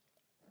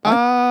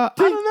 I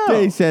don't know.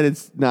 They said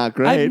it's not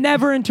great. I've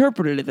never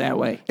interpreted it that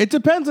way. It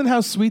depends on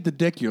how sweet the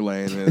dick you're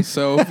laying is.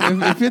 So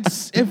if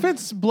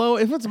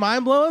it's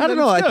mind blowing, I don't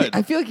know.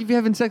 I feel like if you're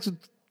having sex with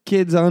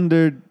kids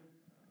under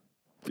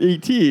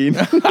 18,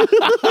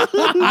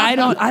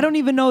 I don't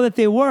even know that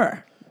they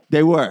were.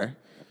 they were.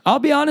 I'll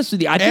be honest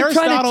with you. I think trying to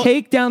Aristotle-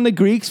 take down the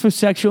Greeks for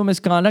sexual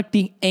misconduct,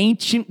 the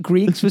ancient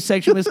Greeks for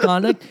sexual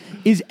misconduct,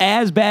 is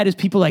as bad as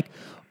people like,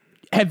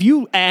 have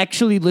you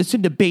actually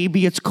listened to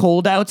Baby It's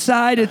Cold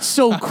Outside? It's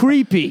so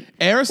creepy.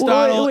 Aristotle-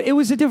 Well, it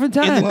was a different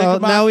time. Well,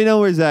 now we know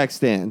where Zach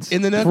stands.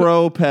 In the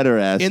pro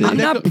pederasty. in the I'm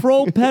not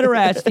pro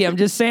pederasty. I'm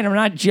just saying I'm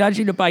not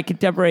judging it by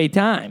contemporary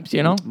times,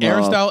 you know?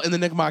 Aristotle in the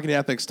Nicomachean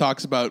Ethics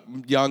talks about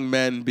young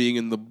men being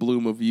in the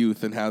bloom of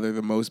youth and how they're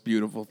the most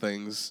beautiful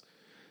things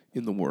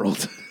in the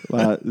world.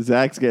 Wow,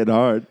 Zach's getting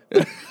hard.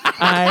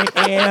 I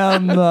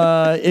am,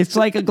 it's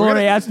like a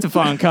Gloria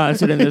Estafon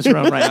concert in this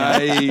room right now.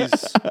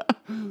 Nice.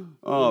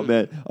 Oh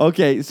man.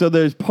 Okay, so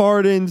there's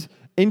pardons,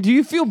 and do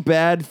you feel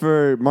bad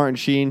for Martin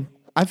Sheen?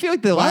 I feel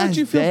like the Why last would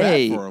you feel bad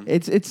day, for him?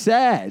 it's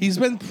sad. He's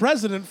been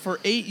president for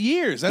 8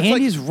 years. That's And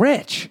like he's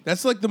rich.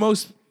 that's like the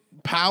most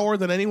power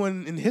that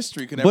anyone in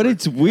history could ever. but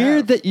it's weird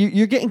have. that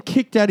you're getting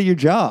kicked out of your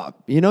job.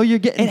 You know, you're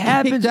getting It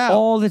happens kicked out.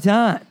 all the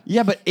time.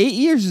 Yeah, but 8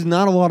 years is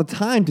not a lot of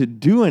time to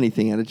do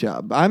anything at a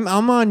job. I'm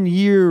on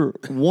year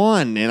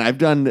 1 and I've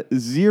done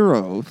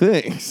 0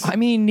 things. I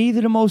mean,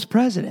 neither do most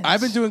presidents.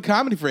 I've been doing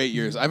comedy for 8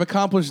 years. I've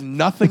accomplished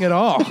nothing at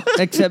all.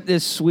 Except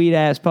this sweet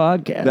ass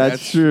podcast.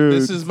 That's true.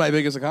 This is my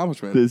biggest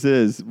accomplishment.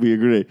 We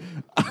agree.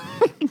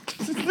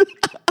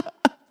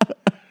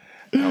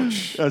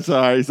 Ouch.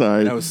 Sorry.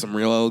 That was some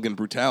real elegant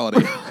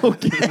brutality.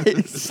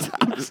 Okay,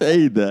 stop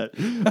saying that.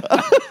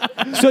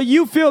 So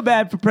you feel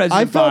bad for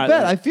President I felt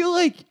Bartlett. bad.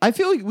 I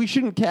feel like we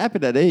shouldn't cap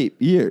it at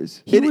 8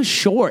 years. He was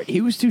short.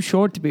 He was too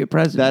short to be a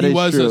president. That He is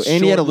was true. a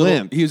And he had a short little-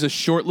 limp. He was a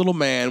short little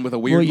man with a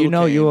weird well, you little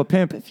know cane. you're a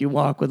pimp if you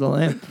walk with a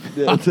limp.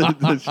 That's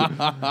true.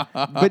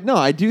 But no,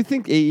 I do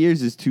think 8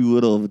 years is too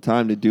little of a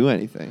time to do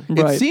anything.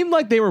 It Right. seemed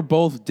like they were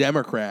both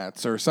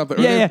Democrats or something.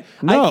 Or Yeah.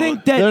 No, I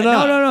think that they're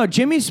not. no.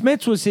 Jimmy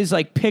Smits was his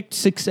like picked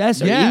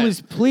successor. Yeah. He was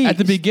pleased At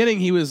the beginning,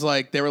 he was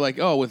like, they were like,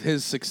 oh, with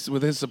his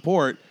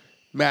support,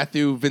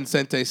 Matthew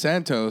Vincente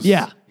Santos,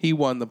 Yeah. he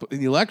won the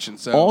election.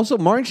 So, Also,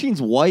 Martin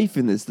Sheen's wife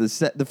in this,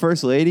 the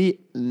first lady,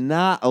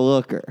 not a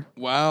looker.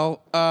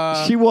 well,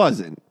 She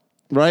wasn't.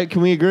 Right?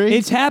 Can we agree?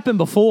 It's happened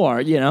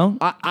before, you know.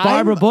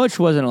 Barbara Bush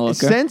wasn't a looker.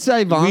 Since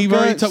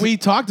Ivanka... we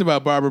talked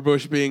about Barbara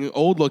Bush being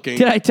old looking.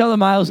 Did I tell the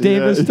Miles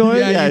Davis story?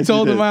 Yeah, Yes, you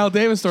told you the did. Miles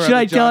Davis story. Should on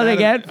I the tell John it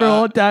again Adams- for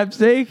old time's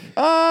sake?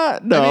 no.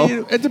 I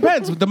mean, it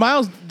depends.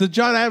 The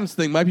John Adams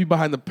thing might be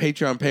behind the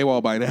Patreon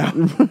paywall by now.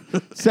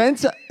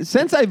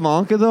 Since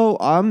Ivanka, though,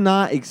 I'm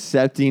not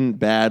accepting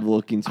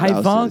bad-looking spouses.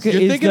 Ivanka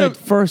You're is thinking the of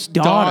first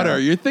daughter.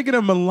 You're thinking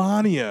of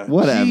Melania.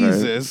 Whatever.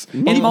 Jesus.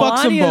 And He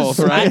fucks them Melania's- both,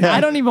 right? I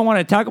don't even want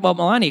to talk about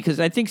Melania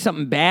because I think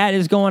something bad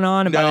is going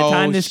on, and by the No,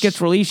 time this gets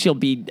released, she'll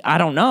be. I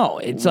don't know.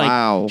 It's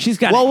Wow. like she's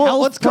got well, a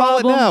health let's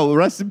problem. call it now.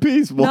 Rest in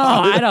peace. No,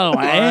 I don't.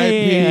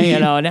 Hey, you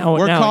know, now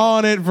We're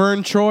calling it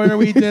Vern Troyer.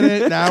 We did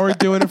it. Now we're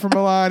doing it for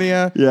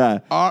Melania. Yeah.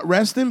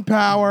 Rest in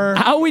power.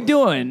 How are we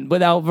doing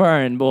without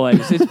Vern,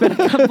 boys? It's been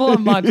a couple of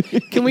months.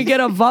 Can we get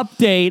a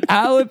update?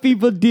 How are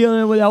people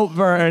dealing without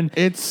Vern?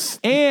 It's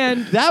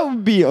And That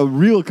would be a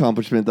real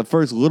accomplishment. The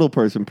first little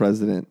person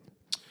president.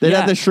 They'd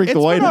Yeah. have to shrink it's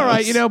the White been House. all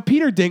right. You know,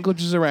 Peter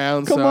Dinklage is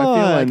around, Come so on,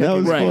 I feel like that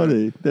was Right.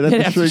 funny. They'd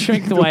they'd have to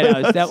shrink the White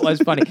House. That was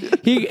funny.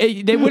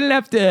 They wouldn't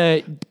have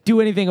to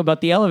do anything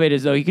about the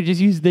elevators, though. He could just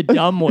use the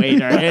dumb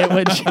waiter.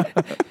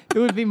 It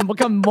would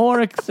become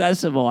more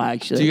accessible,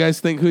 actually. Do you guys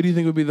think? Who do you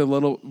think would be the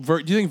little?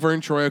 Do you think Vern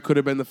Troyer could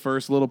have been the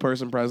first little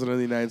person president of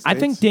the United States? I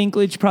think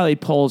Dinklage probably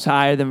polls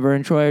higher than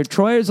Vern Troyer.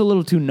 Troyer's a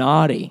little too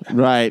naughty.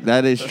 Right,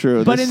 that is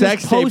true. But the in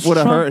sex this tape would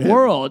have hurt post-Trump him.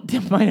 world,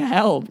 it might have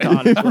helped,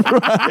 honestly.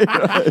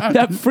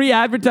 That free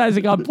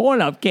advertising on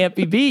Pornhub can't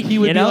be beat. He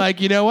would you be know?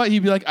 like, you know what? He'd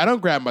be like, I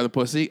don't grab him by the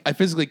pussy. I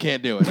physically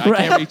can't do it. I Right.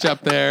 can't reach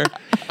up there.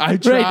 I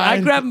tried. Right, I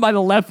grab him by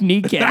the left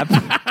kneecap.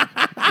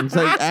 It's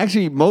like,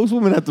 actually, most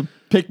women have to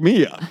pick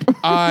me up.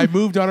 I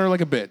moved on her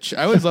like a bitch.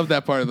 I always love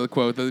that part of the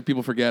quote that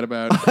people forget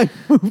about. I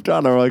moved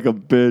on her like a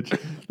bitch.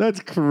 That's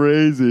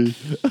crazy.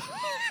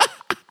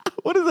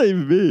 What does that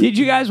even mean? Did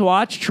you guys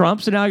watch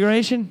Trump's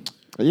inauguration?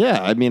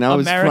 Yeah, I mean, I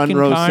was American front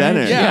row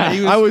carnage? center. Yeah,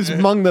 he was- I was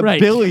among the Right.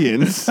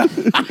 billions.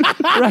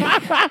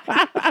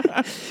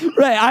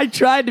 Right, I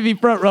tried to be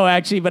front row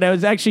actually, but I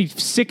was actually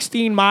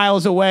 16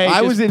 miles away. I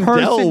just was in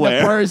person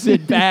Delaware. to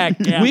person back.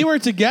 Yeah. We were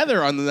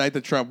together on the night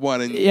that Trump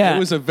won, and Yeah. it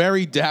was a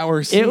very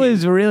dour scene. It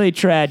was really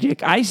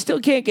tragic. I still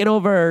can't get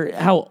over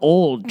how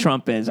old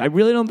Trump is. I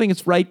really don't think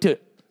it's right to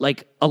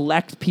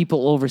elect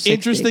people over 60.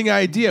 Interesting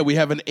idea. We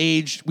have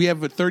we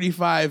have a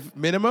 35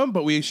 minimum,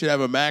 but we should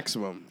have a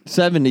maximum.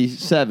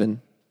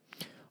 77.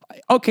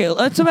 Okay,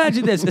 let's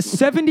imagine this. A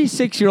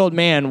 76-year-old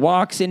man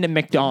walks into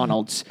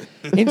McDonald's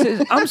and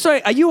says, I'm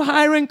sorry, are you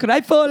hiring? Could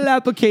I fill out an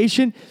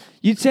application?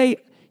 You'd say,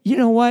 you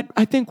know what?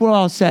 I think we're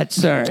all set,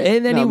 sir.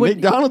 And then No, he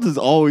would. McDonald's is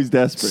always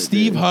desperate.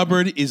 Steve dude.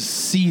 Hubbard is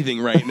seething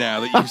right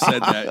now that you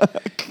said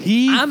that.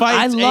 He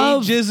fights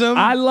ageism.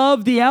 I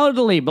love the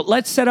elderly, but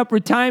let's set up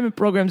retirement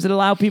programs that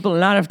allow people to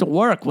not have to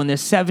work when they're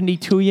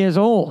 72 years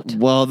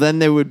old. Well, then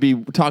they would be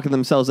talking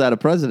themselves out of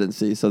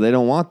presidency, so they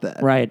don't want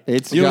that. Right.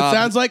 It's You know what it job-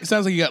 sounds like? It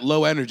sounds like you got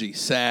low energy,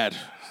 sad.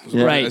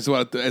 Yeah. Right. Is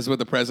what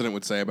the president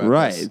would say about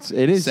Right. this.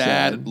 It is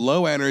sad, sad.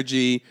 low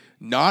energy,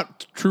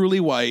 not truly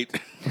white.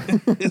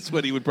 Is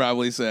what he would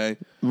probably say.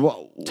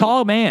 Well,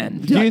 Tall man.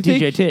 do you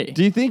think? DJT.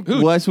 Do you think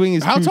West Wing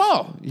is How too-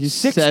 tall? He's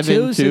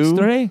 6'2", 7'2".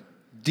 6'3"?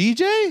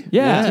 DJ?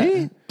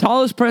 Yeah.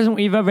 Tallest president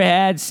we've ever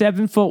had,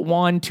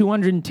 7'1",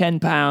 210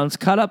 pounds,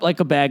 cut up like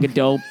a bag of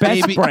dope,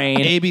 best brain.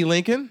 A.B.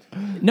 Lincoln?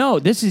 No,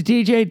 this is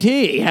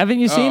DJT. Haven't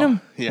you seen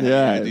him?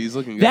 Yeah, he's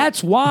looking good.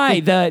 That's why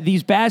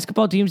these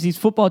basketball teams, these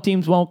football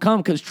teams won't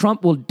come, because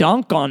Trump will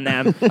dunk on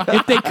them.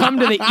 If they come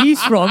to the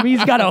East Room,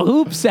 he's got a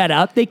hoop set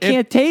up. They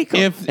can't take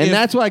him. And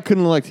that's why I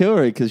couldn't elect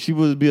Hillary, because she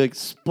would be like,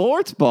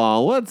 sports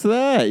ball, what's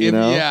that? You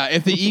know? Yeah,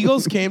 if the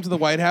Eagles came to the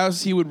White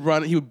House, he would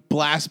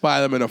blast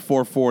by them in a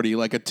 440,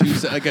 like a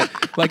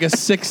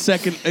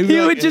 6-second. He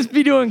would just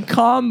be doing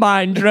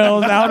combine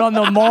drills out on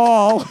the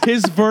mall.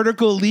 His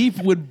vertical leap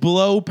would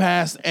blow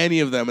past any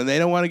of them, and they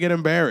don't want to get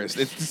embarrassed.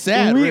 It's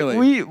sad,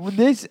 really.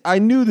 I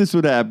knew this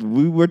would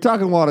happen. We're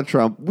talking a lot of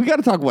Trump. We got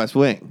to talk West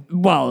Wing,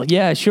 Well,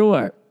 yeah,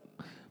 sure.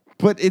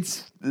 but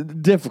it's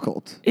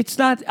difficult. It's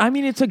not, I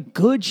mean, it's a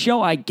good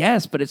show, I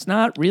guess, but it's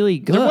not really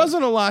good. There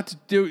wasn't a lot to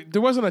do. There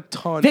wasn't a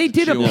ton. They to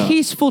did a chew on.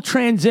 peaceful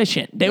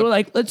transition. They were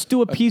like, let's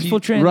do a peaceful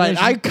transition.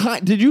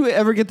 Right. Did you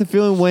ever get the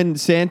feeling when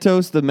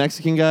Santos, the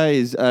Mexican guy,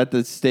 is at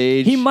the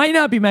stage? He might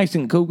not be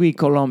Mexican. Could be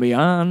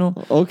Colombiano,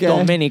 Okay.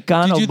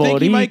 Dominicano, Did you think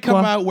Boricua. he might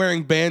come out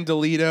wearing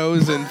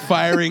bandolitos and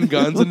firing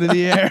guns into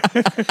the air?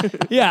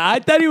 Yeah, I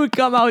thought he would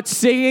come out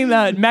singing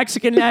the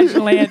Mexican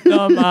national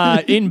anthem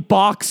in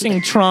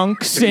boxing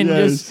trunks and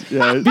Yes, just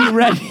yes.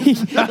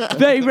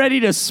 be ready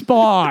to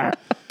spar.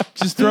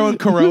 Just throwing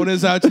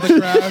Coronas out to the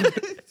crowd.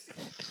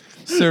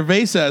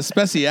 Cerveza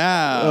especial.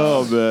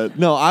 Oh man.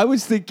 No, I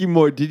was thinking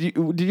more. Did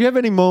you have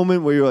any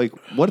moment where you're like,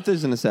 what if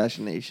there's an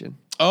assassination?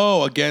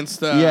 Oh,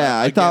 against.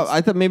 I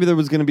thought maybe there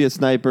was going to be a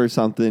sniper or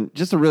something,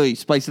 just to really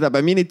spice it up.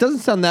 I mean, it doesn't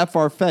sound that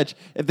far fetched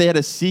if they had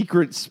a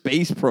secret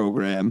space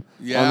program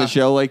on Yeah. the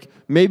show. Like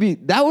maybe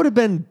that would have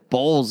been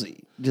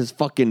ballsy. Just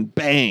fucking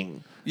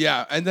bang.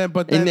 Yeah, and then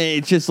And then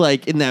it's just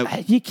like in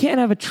that. You can't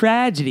have a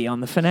tragedy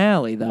on the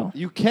finale, though.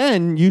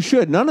 You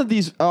should. None of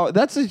these.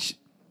 That's a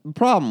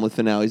problem with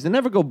finales. They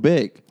never go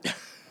big.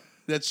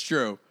 that's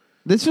true.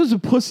 This was a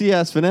pussy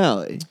ass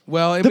finale.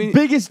 Well, I The mean,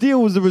 biggest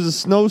deal was there was a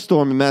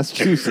snowstorm in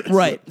Massachusetts.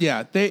 Right.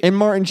 yeah, And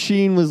Martin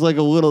Sheen was like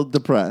a little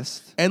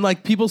depressed. And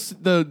like people,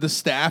 the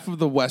staff of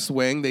the West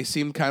Wing, they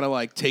seemed kind of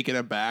like taken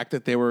aback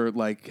that they were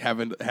like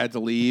had to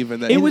leave,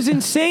 and that It was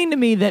insane to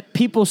me that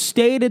people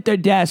stayed at their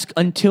desk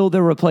until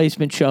their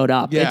replacement showed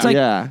up. Yeah. It's like,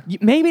 Yeah.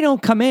 maybe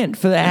don't come in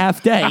for the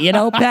half day,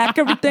 pack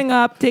everything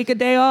up, take a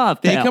day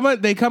off. They pal.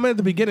 come in at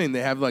the beginning.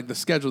 They have like the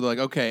schedule. They're like,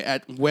 okay,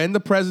 when the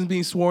president's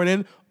being sworn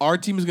in, our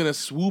team is gonna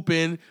swoop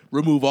in,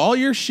 remove all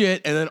your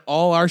shit, and then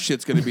all our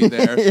shit's gonna be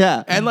there.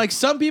 Yeah. And like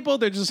some people,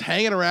 they're just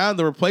hanging around.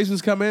 The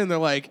replacements come in, and they're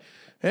like,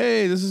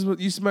 hey, this is what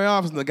used to my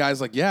office, and the guy's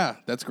like, yeah,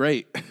 that's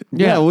great.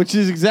 Yeah, which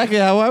is exactly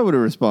how I would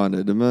have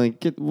responded. I'm like,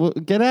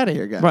 get out of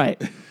here, guy.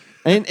 Right.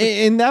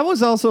 And that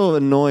was also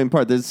an annoying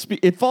part.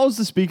 It follows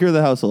the Speaker of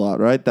the House a lot,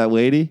 right? That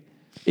lady.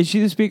 Is she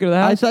the Speaker of the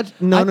House? I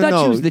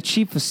thought she was the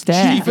Chief of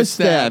Staff. Chief of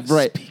Staff,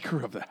 right.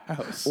 Speaker of the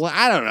House. Well,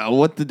 I don't know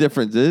what the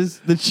difference is.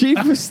 The Chief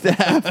of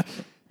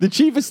Staff. The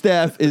Chief of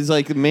Staff is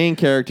like the main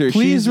character.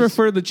 Please She's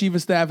refer to the Chief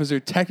of Staff as her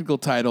technical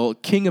title,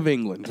 King of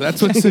England.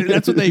 That's what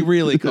they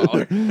really call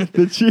her.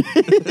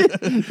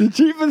 the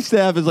Chief of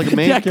Staff is like a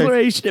main character.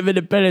 Declaration of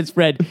Independence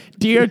read,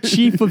 Dear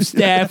Chief of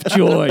Staff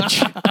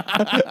George.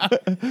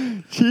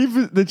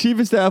 The Chief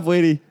of Staff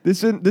lady.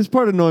 This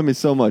part annoyed me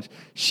so much.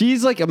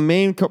 She's like a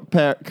main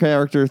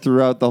character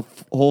throughout the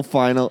whole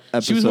final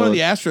episode. She was one of the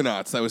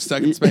astronauts that was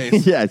stuck in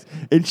space. Yes,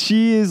 and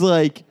she is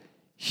like,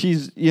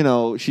 she's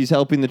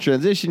helping the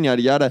transition,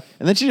 yada yada,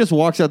 and then she just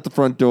walks out the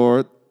front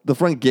door, the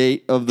front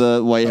gate of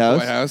the White House.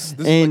 White House.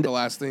 This is like the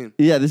last scene.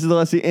 Yeah, this is the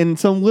last scene, and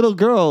some little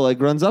girl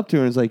like runs up to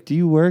her and is like, "Do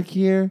you work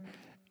here?"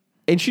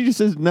 And she just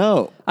says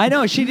no. I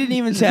know, she didn't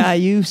even say, I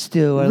used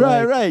to. Or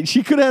Right.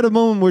 She could have had a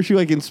moment where she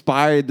like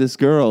inspired this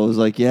girl. It was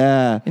like,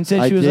 yeah,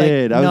 Instead, I she was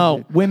did. like,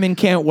 no, women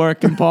can't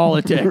work in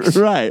politics.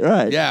 Right.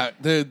 Yeah,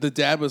 the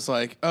dad was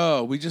like,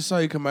 oh, we just saw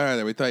you come out of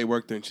there. We thought you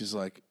worked there. And she's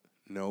like,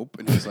 nope.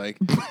 And he's like,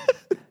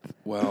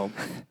 well,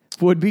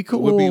 Would be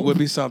cool. would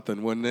be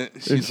something, wouldn't it?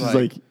 And she's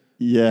like,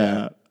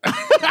 yeah.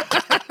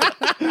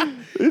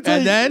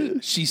 And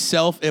then she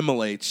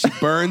self-immolates. She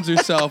burns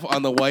herself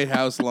on the White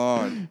House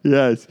lawn.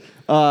 Yes.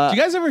 Do you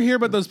guys ever hear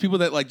about those people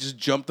that like just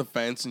jump the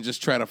fence and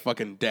just try to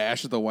fucking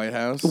dash at the White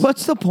House?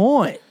 What's the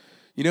point?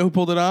 You know who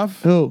pulled it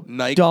off? Who?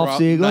 Dolph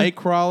Ziggler?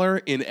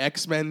 Nightcrawler in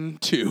X-Men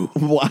 2.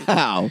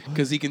 Wow.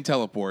 Because he can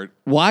teleport.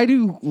 Why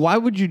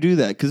would you do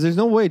that? Because there's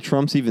no way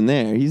Trump's even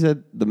there. He's at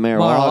the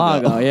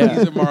Mar-a-Lago. Mar-a-Lago, yeah.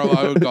 He's at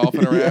Mar-a-Lago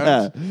golfing around.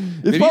 Yeah.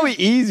 It's probably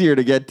easier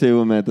to get to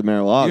him at the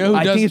Mar-a-Lago. You know who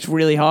I does- think it's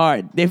really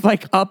hard. They've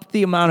like upped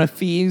the amount of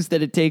fees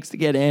that it takes to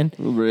get in.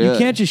 Really? You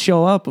can't just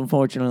show up,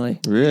 unfortunately.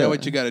 Really? You know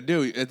what you got to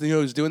do? You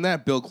know who's doing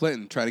that? Bill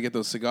Clinton, trying to get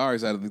those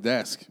cigars out of the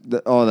desk.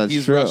 That's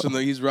He's true. rushing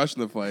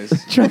the place.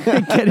 Trying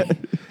to get it.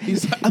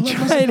 I love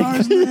my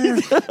cigars in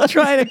there.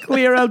 Trying to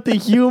clear out the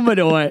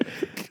humidor.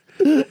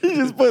 He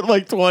just put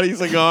like 20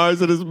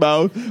 cigars in his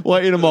mouth,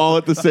 lighting them all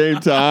at the same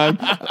time.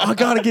 I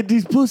gotta get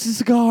these pussy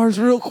cigars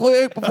real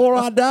quick before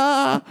I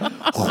die.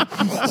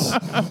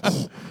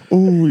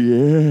 Oh,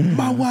 yeah.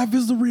 My wife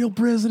is the real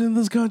president of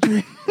this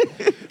country.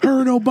 Her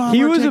and Obama.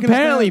 He are was taking us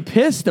apparently down.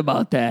 pissed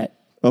about that.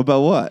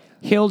 About what?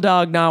 Hill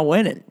Dog not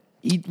winning.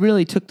 He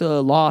really took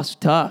the loss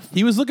tough.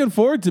 He was looking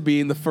forward to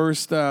being the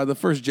first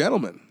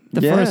gentleman. The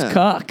Yeah. first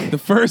cuck. The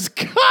first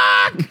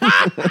cock.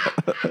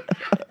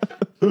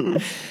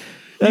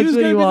 That's was what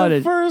he gonna be wanted.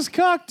 the first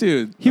cock,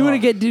 dude. He would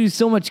have get to do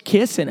so much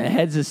kissing at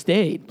heads of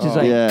state. Just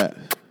like, Yeah.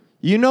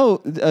 You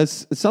know,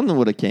 something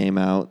would have came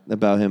out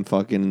about him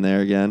fucking in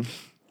there again.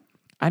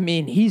 I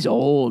mean, he's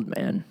old,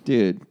 man.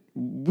 Dude,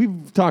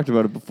 we've talked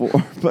about it before,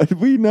 but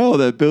we know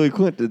that Billy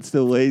Clinton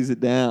still lays it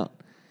down.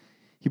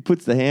 He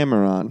puts the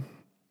hammer on.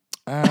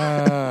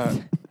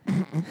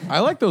 I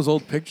like those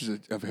old pictures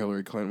of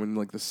Hillary Clinton in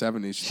like the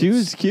 70s. She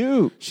was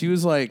cute. She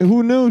was like,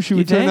 Who knew she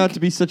would turn think? out to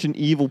be such an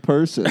evil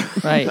person?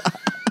 Right.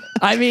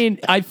 I mean,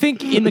 I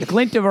think in the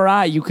glint of her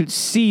eye, you could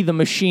see the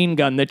machine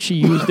gun that she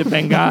used at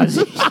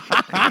Benghazi.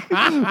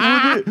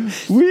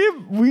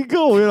 we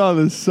go in on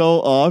this so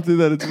often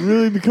that it's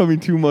really becoming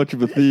too much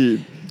of a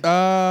theme.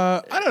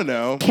 I don't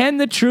know. Can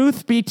the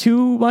truth be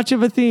too much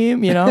of a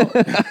theme, you know?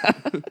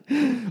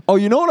 Oh,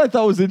 you know what I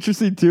thought was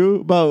interesting too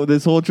about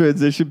this whole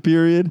transition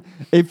period?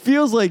 It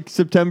feels like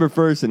September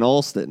 1st in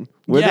Alston.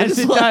 where they Yes, just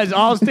it like- does.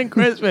 Alston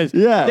Christmas.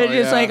 Yeah. They're Oh,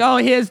 just yeah. like, oh,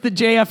 here's the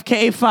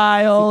JFK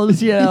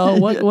files. You know,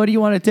 what do you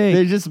want to take?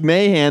 They're just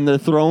mayhem. They're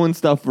throwing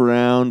stuff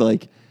around.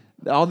 Like,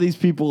 all these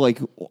people, like,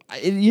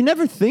 you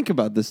never think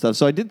about this stuff.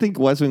 So I did think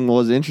West Wing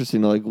was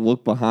interesting to, like,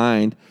 look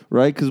behind,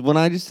 right? Because when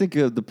I just think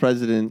of the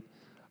president,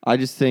 I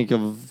just think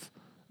of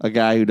a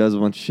guy who does a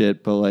bunch of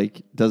shit, but,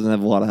 like, doesn't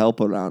have a lot of help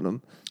around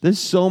him. There's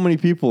so many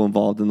people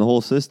involved in the whole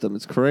system.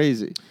 It's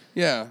crazy.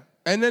 Yeah.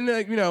 And then,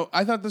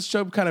 I thought this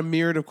show kind of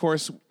mirrored, of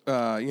course, the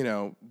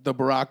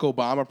Barack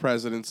Obama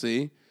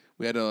presidency.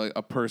 We had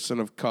a person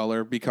of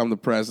color become the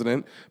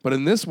president. But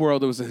in this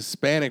world, it was a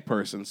Hispanic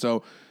person.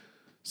 So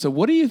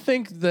what do you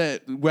think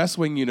that West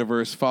Wing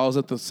universe follows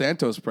up the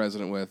Santos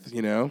president with,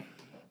 you know?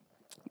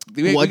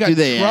 What do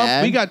they Trump,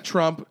 add? We got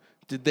Trump.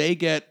 Did they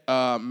get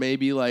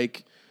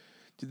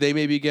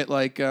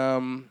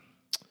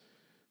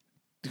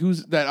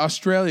who's that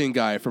Australian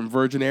guy from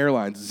Virgin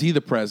Airlines? Is he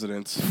the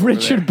president?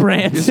 Richard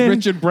Branson. Is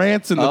Richard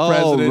Branson the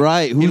president? Oh,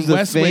 right. Who's in the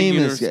West Wing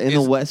famous universe? in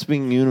the West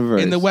Wing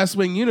universe? In the West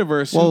Wing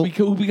universe, Well-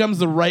 who becomes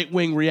the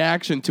right-wing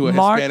reaction to a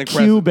Mark Hispanic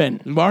Cuban.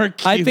 president? Mark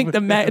Cuban. I think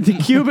the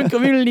Cuban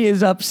community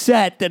is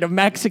upset that a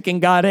Mexican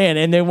got in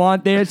and they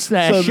want their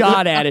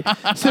shot at it.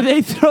 So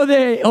they throw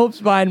their hopes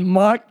behind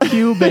Mark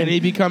Cuban. and he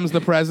becomes the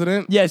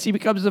president. Yes, he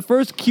becomes the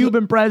first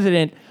Cuban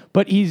president,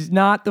 but he's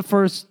not the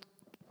first.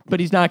 But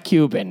he's not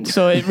Cuban,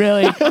 so it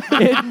really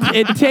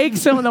it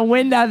takes some of the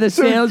wind out of the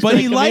sails. But for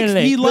he the likes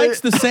community.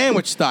 the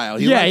sandwich style.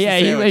 He yeah, likes the yeah.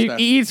 sandwich He style.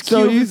 eats So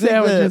Cuban you think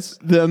sandwiches.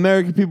 that the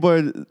American people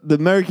the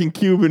American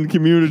Cuban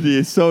community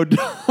is so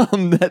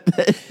dumb that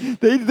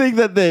they think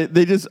that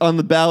they just on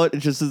the ballot it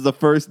just is the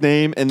first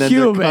name and then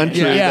Cuban, their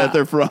country yeah. that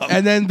they're from.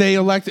 And then they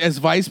elect as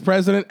vice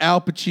president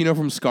Al Pacino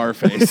from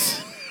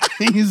Scarface.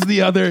 He is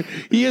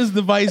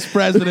the vice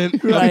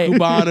president Right. of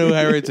Cubano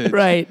heritage.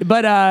 Right,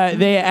 but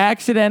they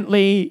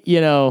accidentally,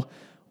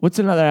 what's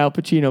another Al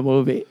Pacino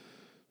movie?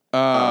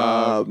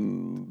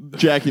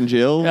 Jack and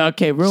Jill.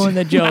 Okay, ruin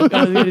the joke.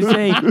 I was going to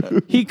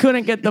say he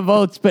couldn't get the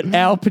votes, but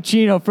Al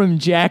Pacino from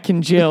Jack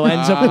and Jill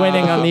ends up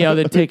winning on the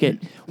other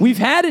ticket. We've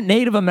had a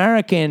Native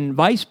American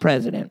vice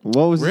president.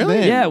 What was Really?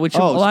 his name? Yeah, which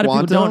a Oh, lot of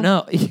people Squanto? don't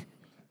know.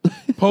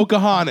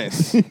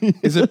 Pocahontas.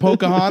 Is it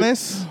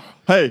Pocahontas?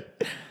 Hey,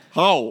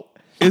 how?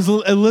 Is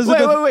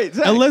Elizabeth? Wait,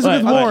 Zach.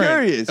 Elizabeth What? I'm Warren.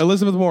 curious.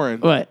 Elizabeth Warren.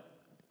 What?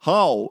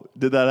 How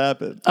did that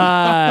happen?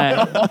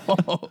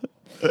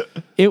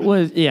 It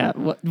was,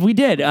 we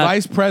did.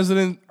 Vice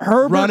president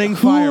Herbert running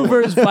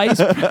fireworks.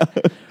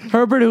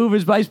 Herbert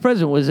Hoover's vice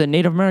president was a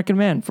Native American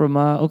man from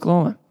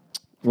Oklahoma.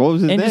 What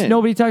was his And name? just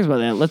nobody talks about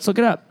that. Let's look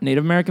it up.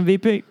 Native American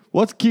VP.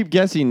 Let's keep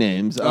guessing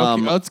names.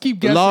 Let's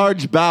keep guessing.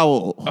 Large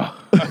bowel.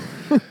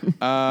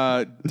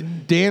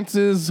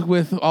 Dances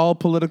with all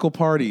political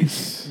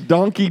parties.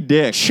 Donkey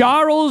dick.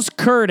 Charles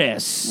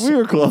Curtis. We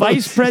were close.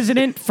 Vice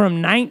president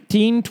from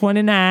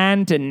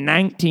 1929 to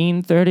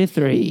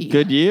 1933.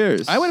 Good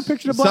years. I would've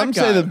pictured a black Some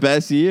guy. say the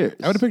best years.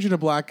 I would have pictured a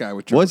black guy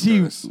with Charles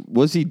Curtis.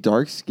 Was he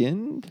dark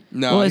skinned?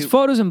 No. Well, his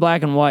photo's in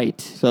black and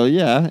white. So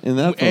yeah, in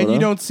that photo. and you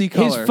don't see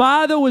color. His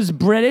father was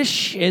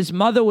British. His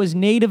mother was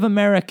Native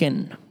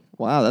American.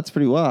 Wow, that's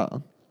pretty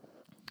wild.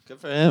 Good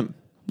for him.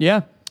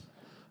 Yeah.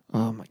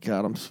 Oh my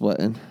God, I'm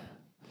sweating.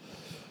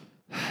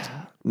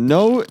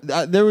 No,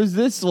 there was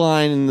this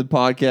line in the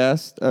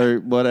podcast or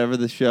whatever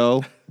the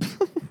show.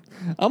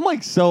 I'm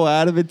like so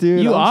out of it,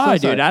 dude. You I'm are,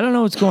 so sorry. dude. I don't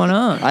know what's going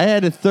on. I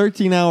had a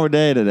 13-hour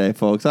day today,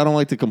 folks. I don't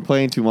like to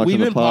complain too much We've on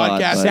the been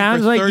pod. podcasting but-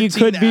 Sounds for like you 13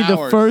 could be the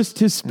hours. first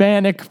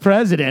Hispanic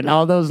president.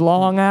 All those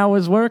long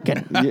hours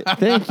working. Yeah,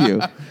 thank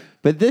you.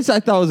 But this I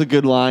thought was a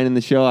good line in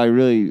the show. I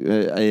really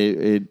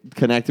it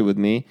connected with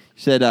me.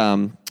 She said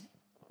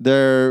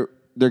they're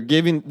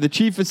giving the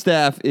chief of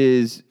staff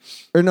is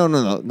or no,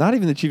 not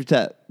even the chief of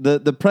staff.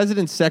 The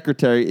president's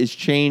secretary is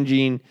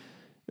changing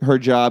her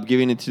job,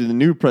 giving it to the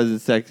new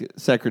president's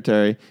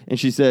secretary, and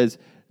she says,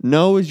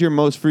 "No is your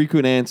most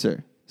frequent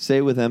answer. Say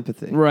it with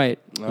empathy." Right.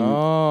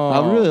 Oh.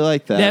 I really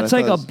like that. That's I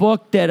like thought a it was-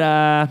 book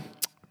that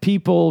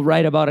people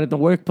write about at the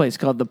workplace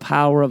called The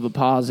Power of a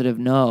Positive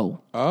No.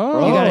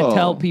 Oh. You got to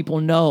tell people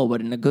no, but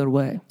in a good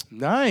way.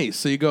 Nice.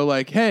 So you go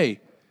like, hey,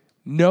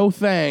 no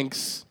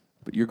thanks,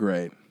 but you're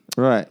great.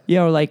 right.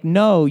 Yeah, or like,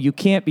 no, you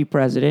can't be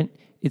president.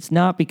 It's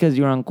not because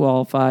you're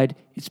unqualified.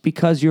 It's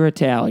because you're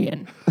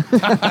Italian.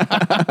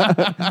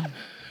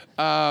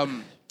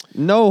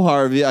 No,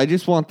 Harvey. I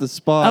just want the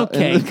spot.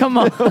 Okay, and come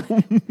on.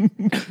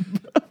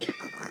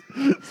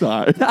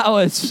 sorry. That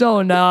was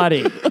so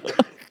naughty.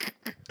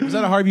 Was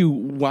that a Harvey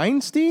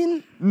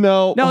Weinstein?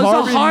 No, No, it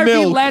was a Harvey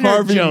Milk. Leonard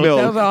Harvey joke. Milk.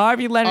 That was a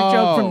Harvey Leonard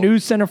joke Oh. from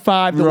News Center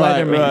 5, The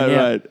right, Weatherman. right,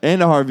 yeah. right.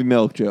 And a Harvey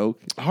Milk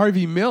joke.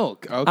 Harvey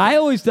Milk. Okay. I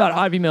always thought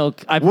Harvey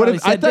Milk. I probably I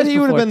said thought this he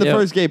would have before, been the too.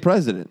 first gay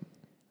president.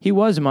 He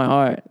was in my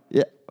heart.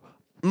 Yeah.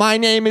 My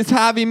name is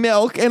Harvey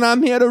Milk, and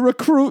I'm here to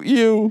recruit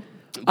you.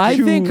 I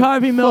to think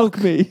Harvey Milk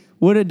fuck me.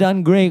 would have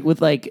done great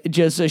with like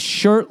just a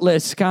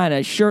shirtless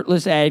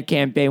ad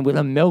campaign with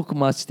a milk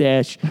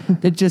mustache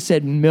that just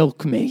said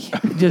 "milk me,"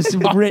 just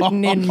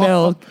written in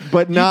milk.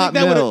 But not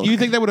milk. You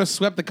think that would have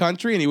swept the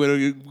country and he would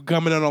have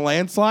come in on a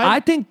landslide? I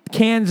think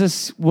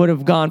Kansas would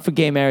have gone for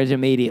gay marriage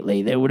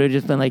immediately. They would have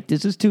just been like,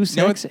 "This is too You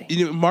know what?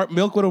 sexy."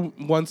 Milk would have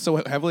won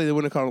so heavily they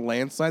wouldn't have called it a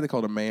landslide. They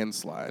called it a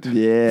manslide.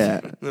 Yeah.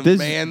 The Does,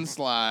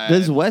 manslide.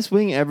 does West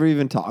Wing ever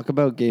even talk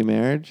about gay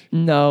marriage?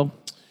 No.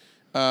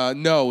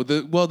 No.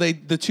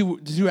 The two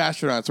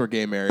astronauts were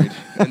gay married,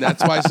 and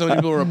that's why so many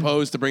people were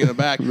opposed to bringing them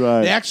back.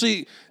 Right.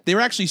 They were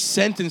actually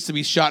sentenced to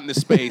be shot into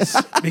space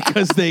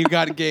because they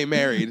got gay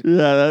married.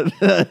 Yeah,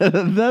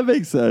 that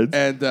makes sense.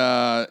 And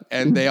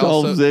they Dolph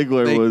also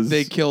Ziggler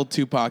they killed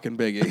Tupac and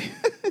Biggie.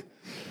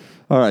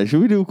 All right,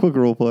 should we do a quick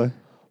role play?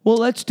 Well,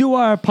 let's do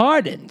our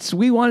pardons.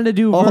 We wanted to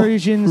do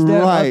versions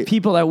of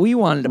people that we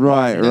wanted to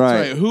pardon. That's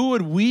right. Who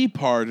would we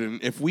pardon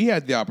if we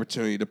had the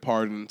opportunity to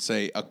pardon,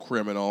 say, a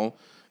criminal?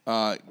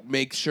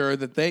 Make sure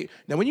that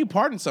now when you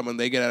pardon someone,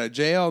 they get out of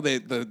jail.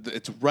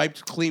 It's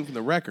wiped clean from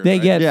the record. They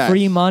right? get Yes.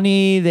 free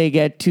money. They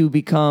get to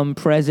become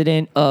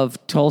president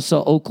of Tulsa,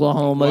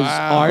 Oklahoma's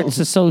Wow. Arts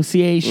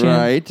Association.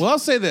 Right. Well, I'll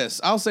say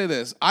this.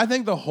 I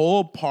think the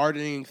whole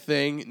pardoning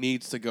thing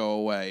needs to go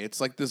away.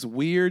 It's like this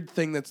weird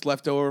thing that's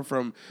left over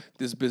from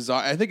this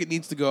bizarre. I think it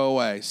needs to go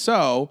away.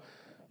 So,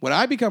 when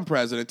I become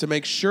president, to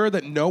make sure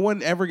that no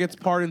one ever gets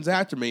pardons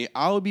after me,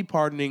 I will be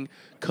pardoning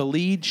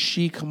Khalid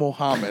Sheikh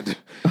Mohammed,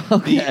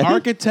 the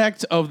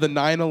architect of the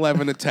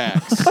 9/11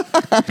 attacks.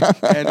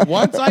 And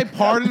once I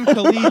pardon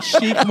Khalid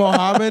Sheikh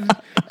Mohammed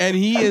and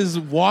he is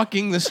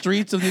walking the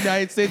streets of the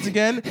United States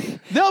again,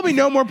 there'll be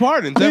no more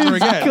pardons ever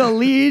Is again.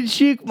 Khalid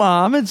Sheikh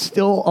Mohammed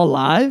still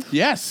alive?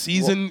 Yes,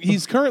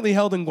 he's currently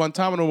held in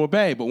Guantanamo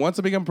Bay, but once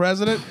I become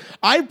president,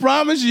 I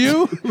promise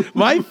you,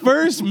 my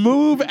first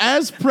move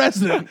as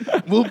president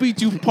will be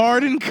to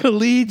pardon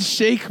Khalid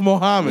Sheikh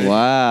Mohammed.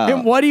 Wow.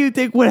 And what do you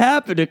think would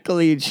happen to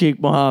Khalid Sheikh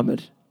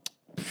Mohammed?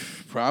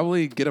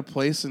 Probably get a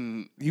place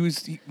in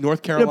North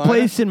A Carolina.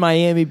 place in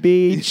Miami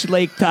Beach,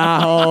 Lake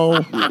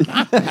Tahoe. Do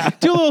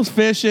a little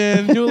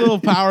fishing, do a little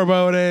power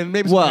boating,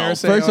 maybe some Well,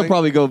 parasailing. first he'll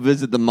probably go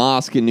visit the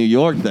mosque in New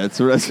York.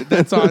 That's on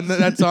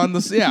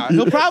the yeah.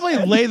 He'll probably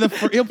lay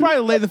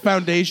the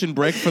foundation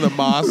brick for the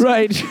mosque.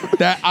 Right.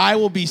 That I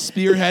will be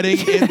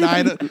spearheading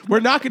in We're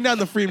knocking down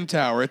the Freedom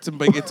Tower. It's a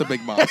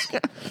big mosque.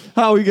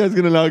 How are you guys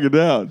gonna knock it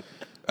down?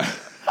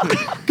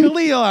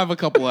 Khalil will have a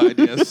couple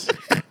ideas.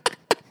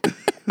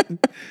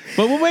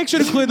 But we'll make sure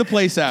to clear the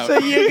place out. So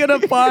you're going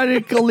to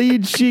pardon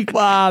Khalid Sheikh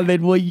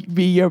Mohammed will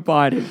be your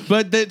pardon.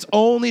 But that's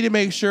only to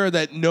make sure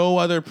that no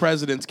other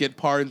presidents get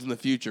pardons in the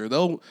future.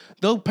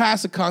 They'll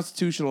pass a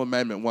constitutional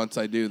amendment once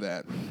I do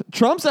that.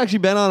 Trump's actually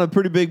been on a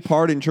pretty big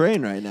pardon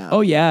train right now.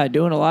 Oh, yeah,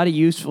 doing a lot of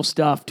useful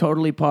stuff,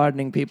 totally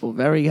pardoning people,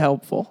 very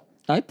helpful.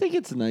 I think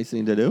it's a nice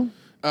thing to do.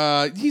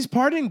 He's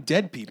pardoning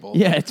dead people.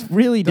 Yeah, it's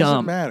really Doesn't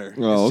dumb. matter.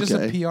 Oh, it's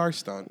just okay. a PR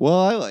stunt. Well,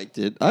 I liked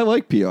it. I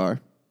like PR.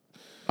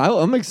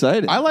 I'm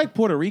excited. I like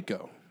Puerto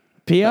Rico.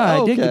 PR,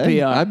 I dig the Okay.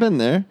 PR. I've been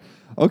there.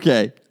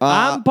 Okay.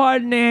 I'm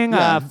pardoning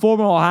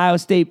former Ohio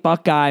State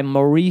Buckeye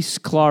Maurice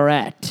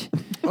Clarett.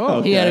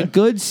 Oh, He had a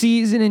good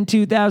season in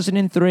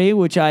 2003,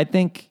 which I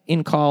think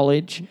in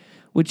college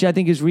which I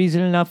think is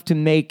reason enough to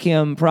make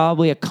him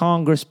probably a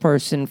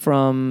congressperson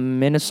from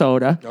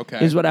Minnesota,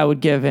 is what I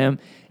would give him.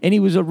 And he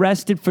was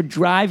arrested for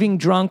driving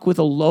drunk with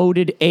a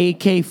loaded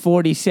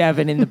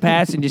AK-47 in the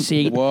passenger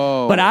seat.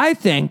 Whoa. But I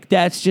think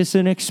that's just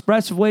an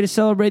expressive way to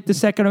celebrate the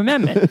Second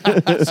Amendment.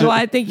 So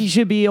I think he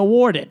should be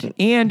awarded.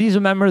 And he's a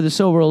member of the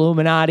Silver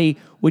Illuminati,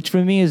 which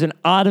for me is an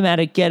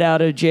automatic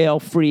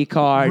get-out-of-jail-free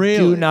card. Really?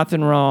 Do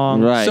nothing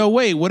wrong. Right. So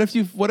wait, what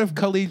if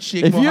Khalid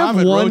Sheikh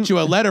Mohammed wrote you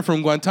a letter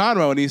from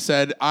Guantanamo and he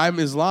said, "I'm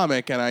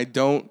Islamic and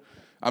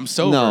I'm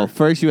sober"? No,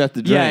 first you have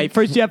to drink. Yeah,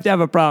 first you have to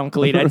have a problem,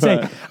 Khalid.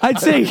 I'd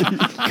say,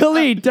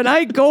 Khalid,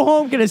 tonight go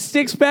home, get a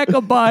 6-pack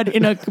of Bud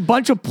and a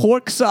bunch of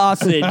pork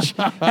sausage,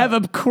 have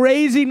a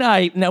crazy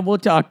night, and then we'll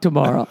talk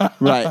tomorrow.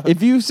 Right.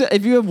 If you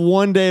have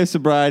 1 day of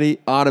sobriety,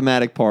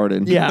 automatic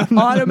pardon. Yeah,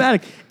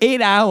 automatic.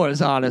 8 hours,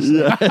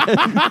 honestly.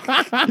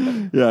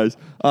 Yes.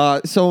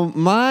 So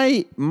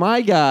my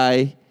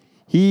guy,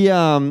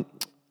 the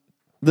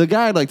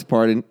guy I'd like to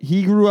pardon,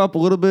 he grew up a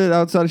little bit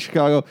outside of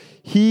Chicago.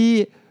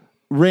 He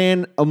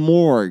ran a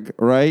morgue,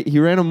 right? He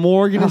ran a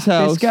morgue in his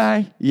house. This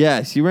guy?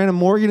 Yes, he ran a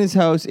morgue in his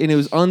house, and it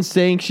was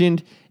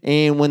unsanctioned.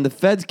 And when the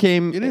feds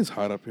came... It is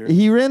hot up here.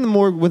 He ran the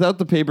morgue without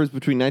the papers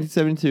between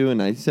 1972 and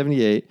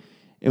 1978.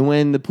 And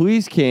when the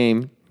police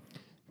came,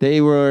 they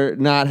were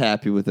not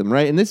happy with him,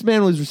 right? And this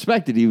man was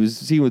respected. He was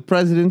seen with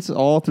presidents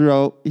all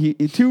throughout. He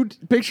 2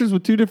 pictures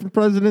with 2 different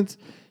presidents.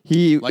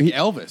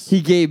 Elvis.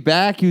 He gave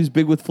back. He was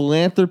big with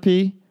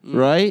philanthropy,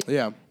 right?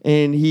 Yeah.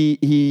 And he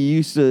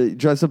used to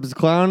dress up as a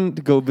clown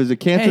to go visit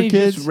cancer And he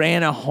kids. just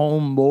ran a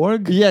home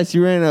morgue? Yes, he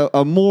ran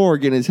a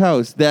morgue in his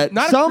house. That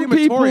Not some a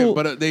crematorium,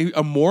 people, but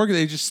a morgue.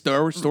 They just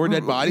store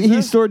dead bodies. he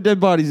there? stored dead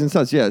bodies and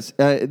such. Yes,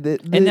 And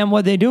then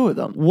what'd they do with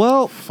them?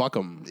 well, Fuck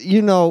them.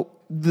 you know,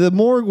 the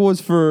morgue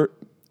was for.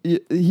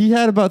 He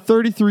had about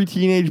 33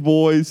 teenage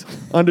boys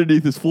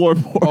underneath his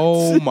floorboards.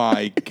 Oh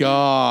my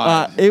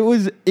god. It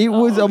was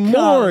a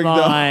morgue,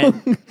 though.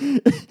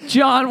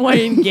 John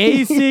Wayne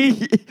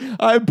Gacy.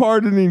 I'm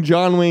pardoning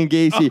John Wayne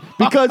Gacy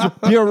because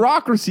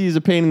bureaucracy is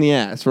a pain in the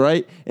ass,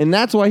 right? And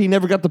that's why he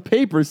never got the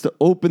papers to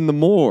open the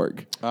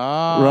morgue.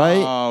 Oh,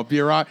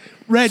 right?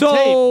 Red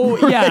So,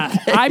 tape. yeah,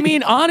 I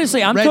mean,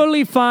 honestly, I'm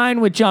totally fine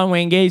with John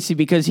Wayne Gacy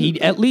because he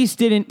at least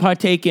didn't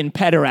partake in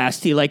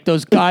pederasty like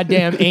those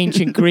goddamn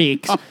ancient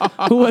Greeks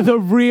who were the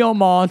real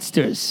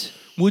monsters.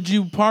 Would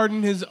you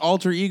pardon his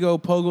alter ego,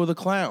 Pogo the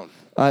Clown?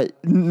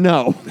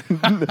 No.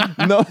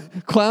 No.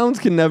 Clowns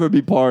can never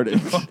be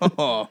pardoned.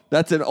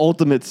 That's an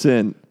ultimate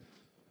sin.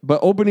 But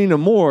opening a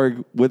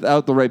morgue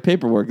without the right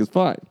paperwork is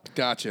fine.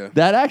 Gotcha.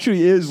 That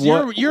actually is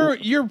what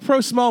You're pro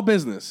small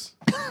business.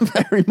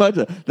 very much.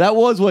 That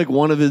was like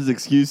one of his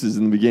excuses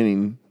in the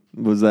beginning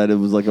was that it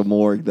was like a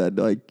morgue that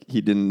like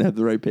he didn't have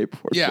the right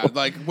paperwork. Yeah, for.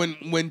 like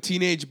when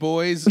teenage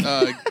boys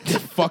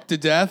get fucked to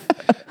death,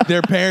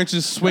 their parents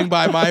just swing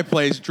by my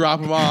place,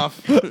 drop them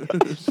off.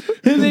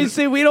 And they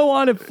say, we don't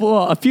want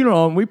a funeral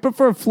home. We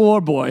prefer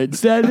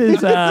floorboards. That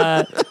is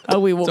how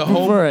we will It's a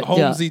prefer it.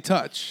 homesy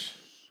touch.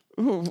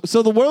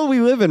 So the world we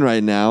live in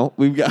right now,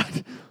 we've got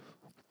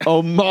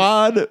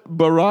Ahmad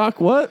Barak.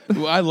 What?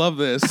 Ooh, I love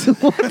this.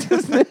 What's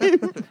his name?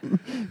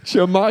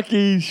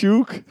 Shamaki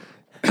Shuk.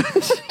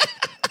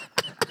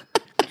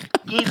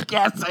 Keep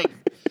guessing.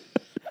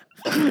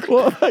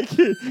 Well, I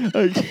can't.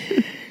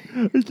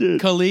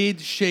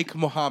 Khalid Sheikh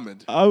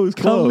Mohammed. I was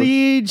close.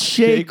 Khalid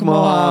Sheikh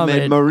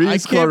Mohammed. I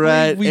Maurice can't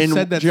Claret, believe we've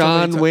said and that so many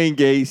John times. Wayne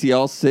Gacy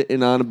all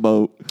sitting on a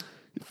boat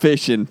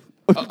fishing.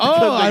 Oh,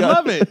 I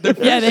love it.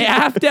 Yeah, they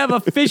have to have a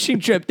fishing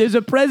trip. There's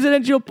a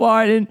presidential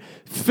pardon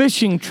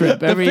fishing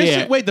trip every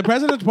year. Wait, the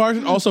president's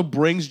pardon also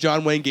brings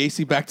John Wayne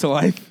Gacy back to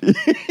life.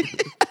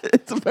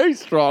 It's a very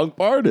strong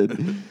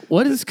pardon.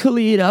 What is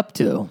Khalid up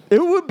to?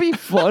 It would be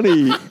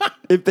funny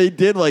if they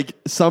did like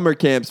summer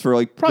camps for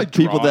like Probably the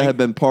people that drawing. have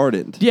been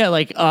pardoned. Yeah,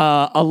 like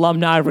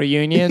alumni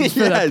reunions for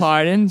the Yes,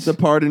 pardons. The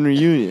pardon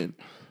reunion.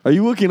 Are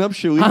you looking up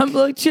Shalik?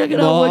 I'm checking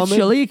out what Mohammed?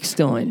 Shalik's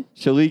doing.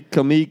 Shalik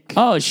Kamik.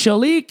 Oh,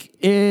 Shalik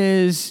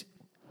is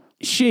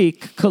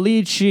Sheikh.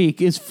 Khalid Sheikh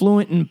is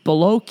fluent in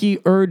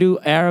Balochi, Urdu,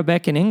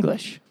 Arabic, and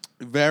English.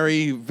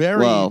 Very,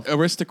 very Well-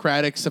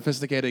 aristocratic,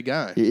 sophisticated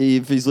guy.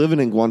 If he's living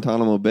in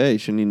Guantanamo Bay,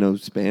 shouldn't he know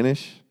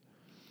Spanish?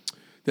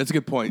 That's a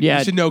good point. Yeah.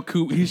 He should know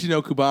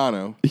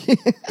Cubano.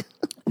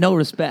 No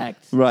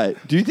respect. Right.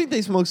 Do you think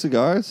they smoke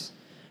cigars?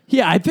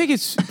 Yeah, I think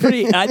it's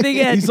pretty. I think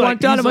at He's like-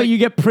 Guantanamo, he's like- you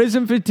get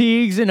prison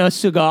fatigues and a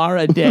cigar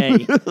a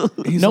day.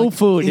 No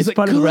food. It's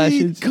part of the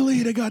rations.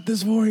 Khalid, I got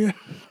this for you.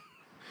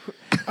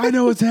 I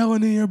know it's hell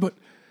in here, but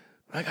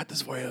I got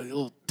this for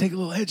you. Take a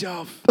little edge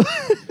off.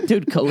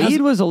 Dude,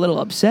 Khalid was a little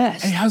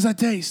obsessed. Hey, how's that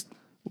taste?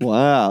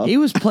 Wow. He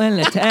was planning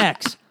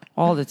attacks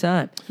all the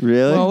time.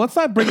 Really? Well, let's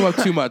not bring him up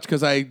too much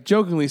because I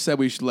jokingly said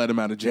we should let him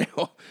out of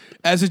jail.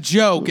 As a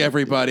joke,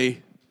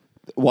 everybody.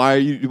 Why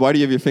do you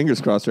have your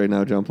fingers crossed right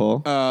now, John Paul?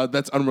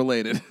 That's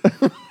unrelated.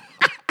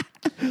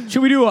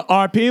 Should we do a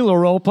RP, a little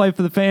role play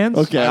for the fans?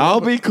 Okay,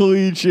 I'll be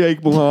Khalid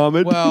Sheikh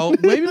Mohammed. Well,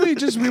 maybe we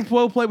just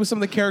role play with some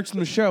of the characters in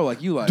the show,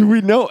 like you like. do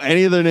we know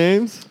any of their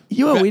names?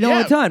 We know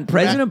Yeah. a ton.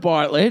 President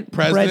Bartlett,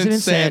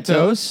 President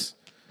Santos.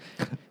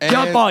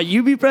 Jump on.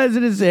 You be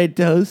President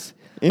Santos.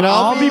 And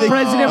I'll be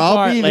President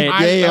I'll be the Bartlett.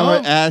 gay I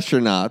love-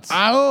 astronauts.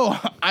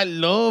 I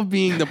love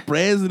being the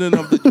president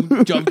of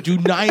the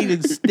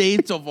United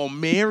States of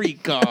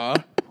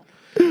America.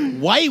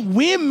 White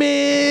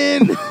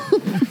women,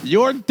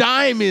 your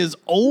time is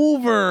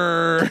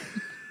over.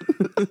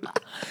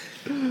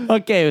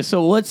 Okay,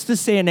 so what's the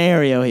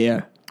scenario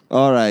here?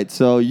 All right,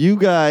 so you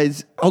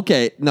guys.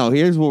 Okay, no.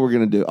 Here's what we're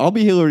gonna do. I'll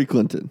be Hillary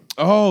Clinton.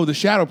 Oh, the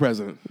shadow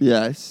president.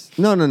 Yes.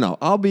 No.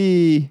 I'll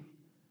be.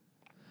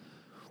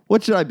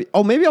 What should I be?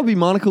 Oh, maybe I'll be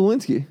Monica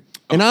Lewinsky.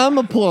 And I'm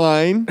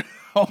applying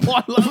Oh,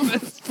 I love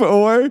it.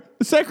 for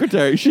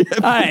secretaryship.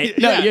 All right.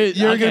 No,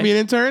 You're going to be an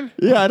intern?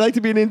 Yeah, I'd like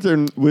to be an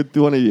intern with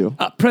one of you.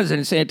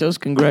 President Santos,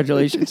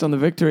 congratulations on the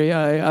victory.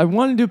 I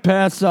wanted to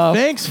pass off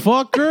Thanks,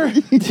 fucker.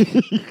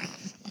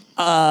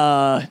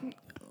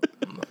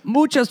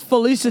 muchas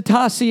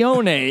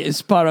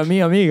felicitaciones para mi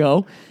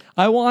amigo.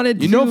 I wanted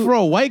to... You know, for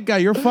a white guy,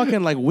 you're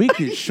fucking like weak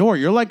short.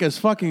 You're like as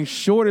fucking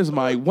short as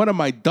one of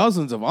my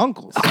dozens of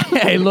uncles.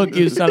 Hey, look,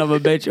 you son of a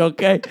bitch,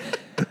 okay?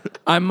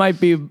 I might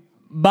be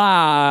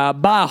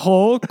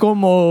bajo,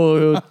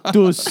 como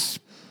tus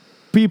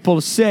people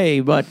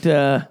say, but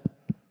let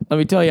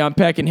me tell you, I'm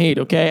packing heat,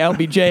 okay?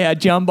 LBJ had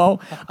jumbo.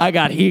 I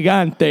got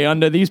gigante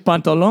under these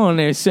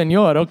pantalones,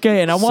 senor,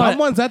 okay? And I want...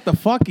 Someone's at the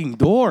fucking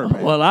door,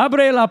 man. Well,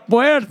 abre la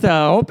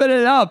puerta. Open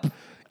it up.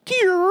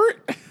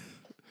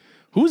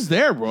 Who's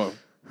there, bro?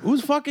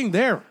 Who's fucking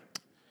there?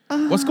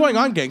 What's going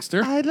on,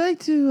 gangster? I'd like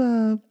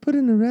to put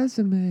in a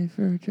resume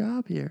for a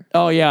job here.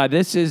 Oh, yeah,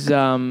 this is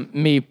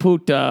me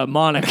puta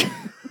Monica.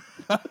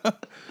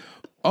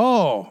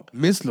 Oh,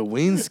 Miss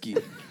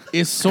Lewinsky,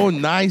 it's so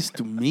nice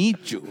to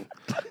meet you.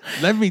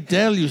 Let me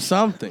tell you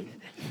something.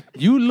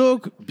 You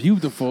look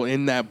beautiful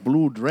in that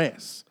blue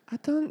dress. I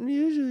don't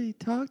usually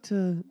talk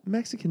to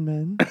Mexican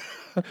men.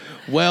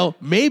 Well,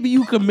 maybe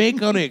you can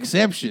make an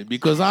exception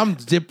because I'm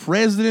the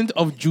president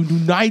of the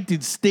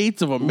United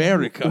States of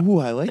America. Ooh,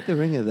 I like the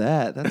ring of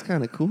that. That's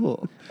kind of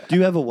cool. Do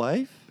you have a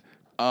wife?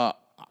 I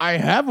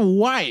have a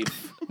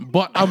wife,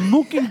 but I'm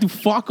looking to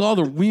fuck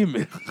other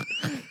women.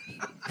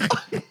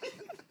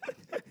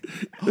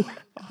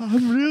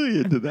 I'm really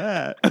into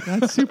that.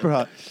 That's super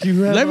hot. Do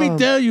you have,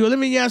 Let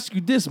me ask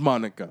you this,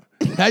 Monica.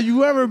 Have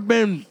you ever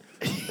been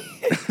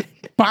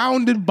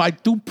pounded by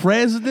two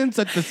presidents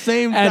at the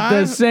same time? At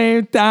the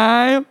same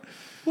time?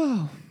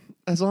 Well,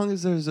 as long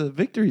as there's a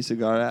victory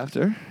cigar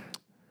after.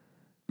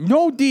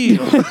 No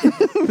deal.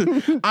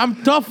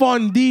 I'm tough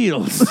on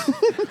deals.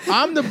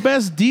 I'm the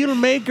best deal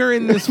maker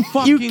in this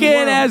fucking You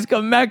can't world. ask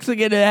a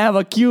Mexican to have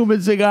a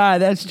Cuban cigar.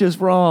 That's just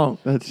wrong.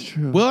 That's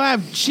true. We'll have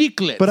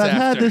chiclets. But I've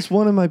had after. this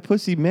one in my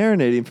pussy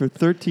marinating for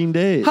 13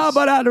 days. How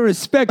about out of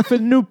respect for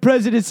the new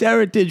president's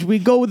heritage, we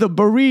go with a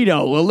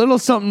burrito, a little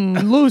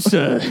something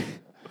looser.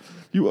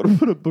 You want to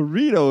put a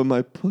burrito in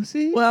my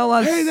pussy?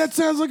 Well, Hey, that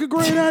sounds like a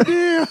great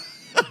idea.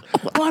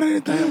 Why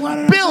did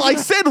Bill, I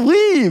said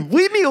leave.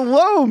 Leave me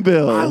alone,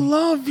 Bill. I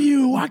love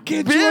you. Why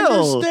can't you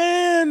Bill.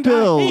 understand?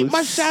 Bill. I hate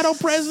my shadow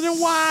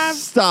president wife.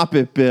 Stop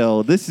it,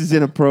 Bill. This is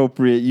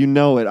inappropriate. You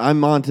know it.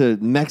 I'm on to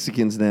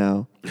Mexicans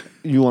now.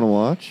 You want to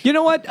watch? you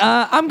know what?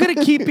 I'm going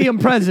to keep being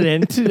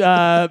president,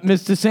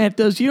 Mr.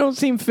 Santos. You don't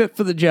seem fit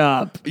for the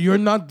job. You're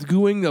not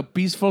doing a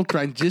peaceful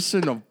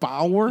transition of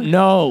power?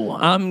 No,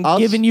 I'm I'll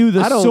giving s- you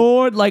the I don't-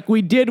 sword like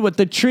we did with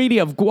the Treaty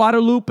of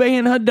Guadalupe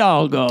and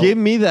Hidalgo. Give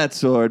me that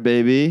sword,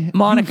 baby.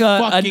 Monica,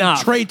 Fucking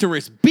enough.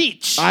 traitorous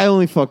bitch. I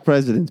only fuck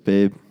presidents,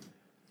 babe.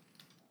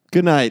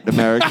 Good night,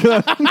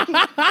 America.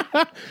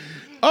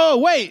 Oh,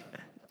 wait.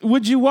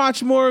 Would you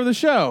watch more of the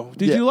show?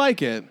 Did Yeah. you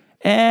like it?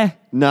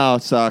 No,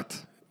 it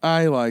sucked.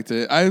 I liked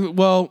it.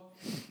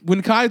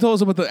 When Kai told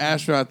us about the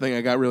astronaut thing, I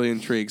got really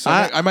intrigued. So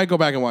I might go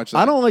back and watch that.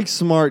 I don't like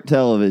smart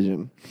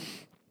television.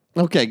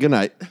 Okay, good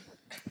night.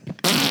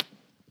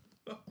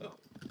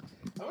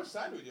 How much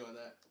time do we do on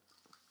that?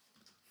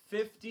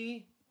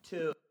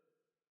 52.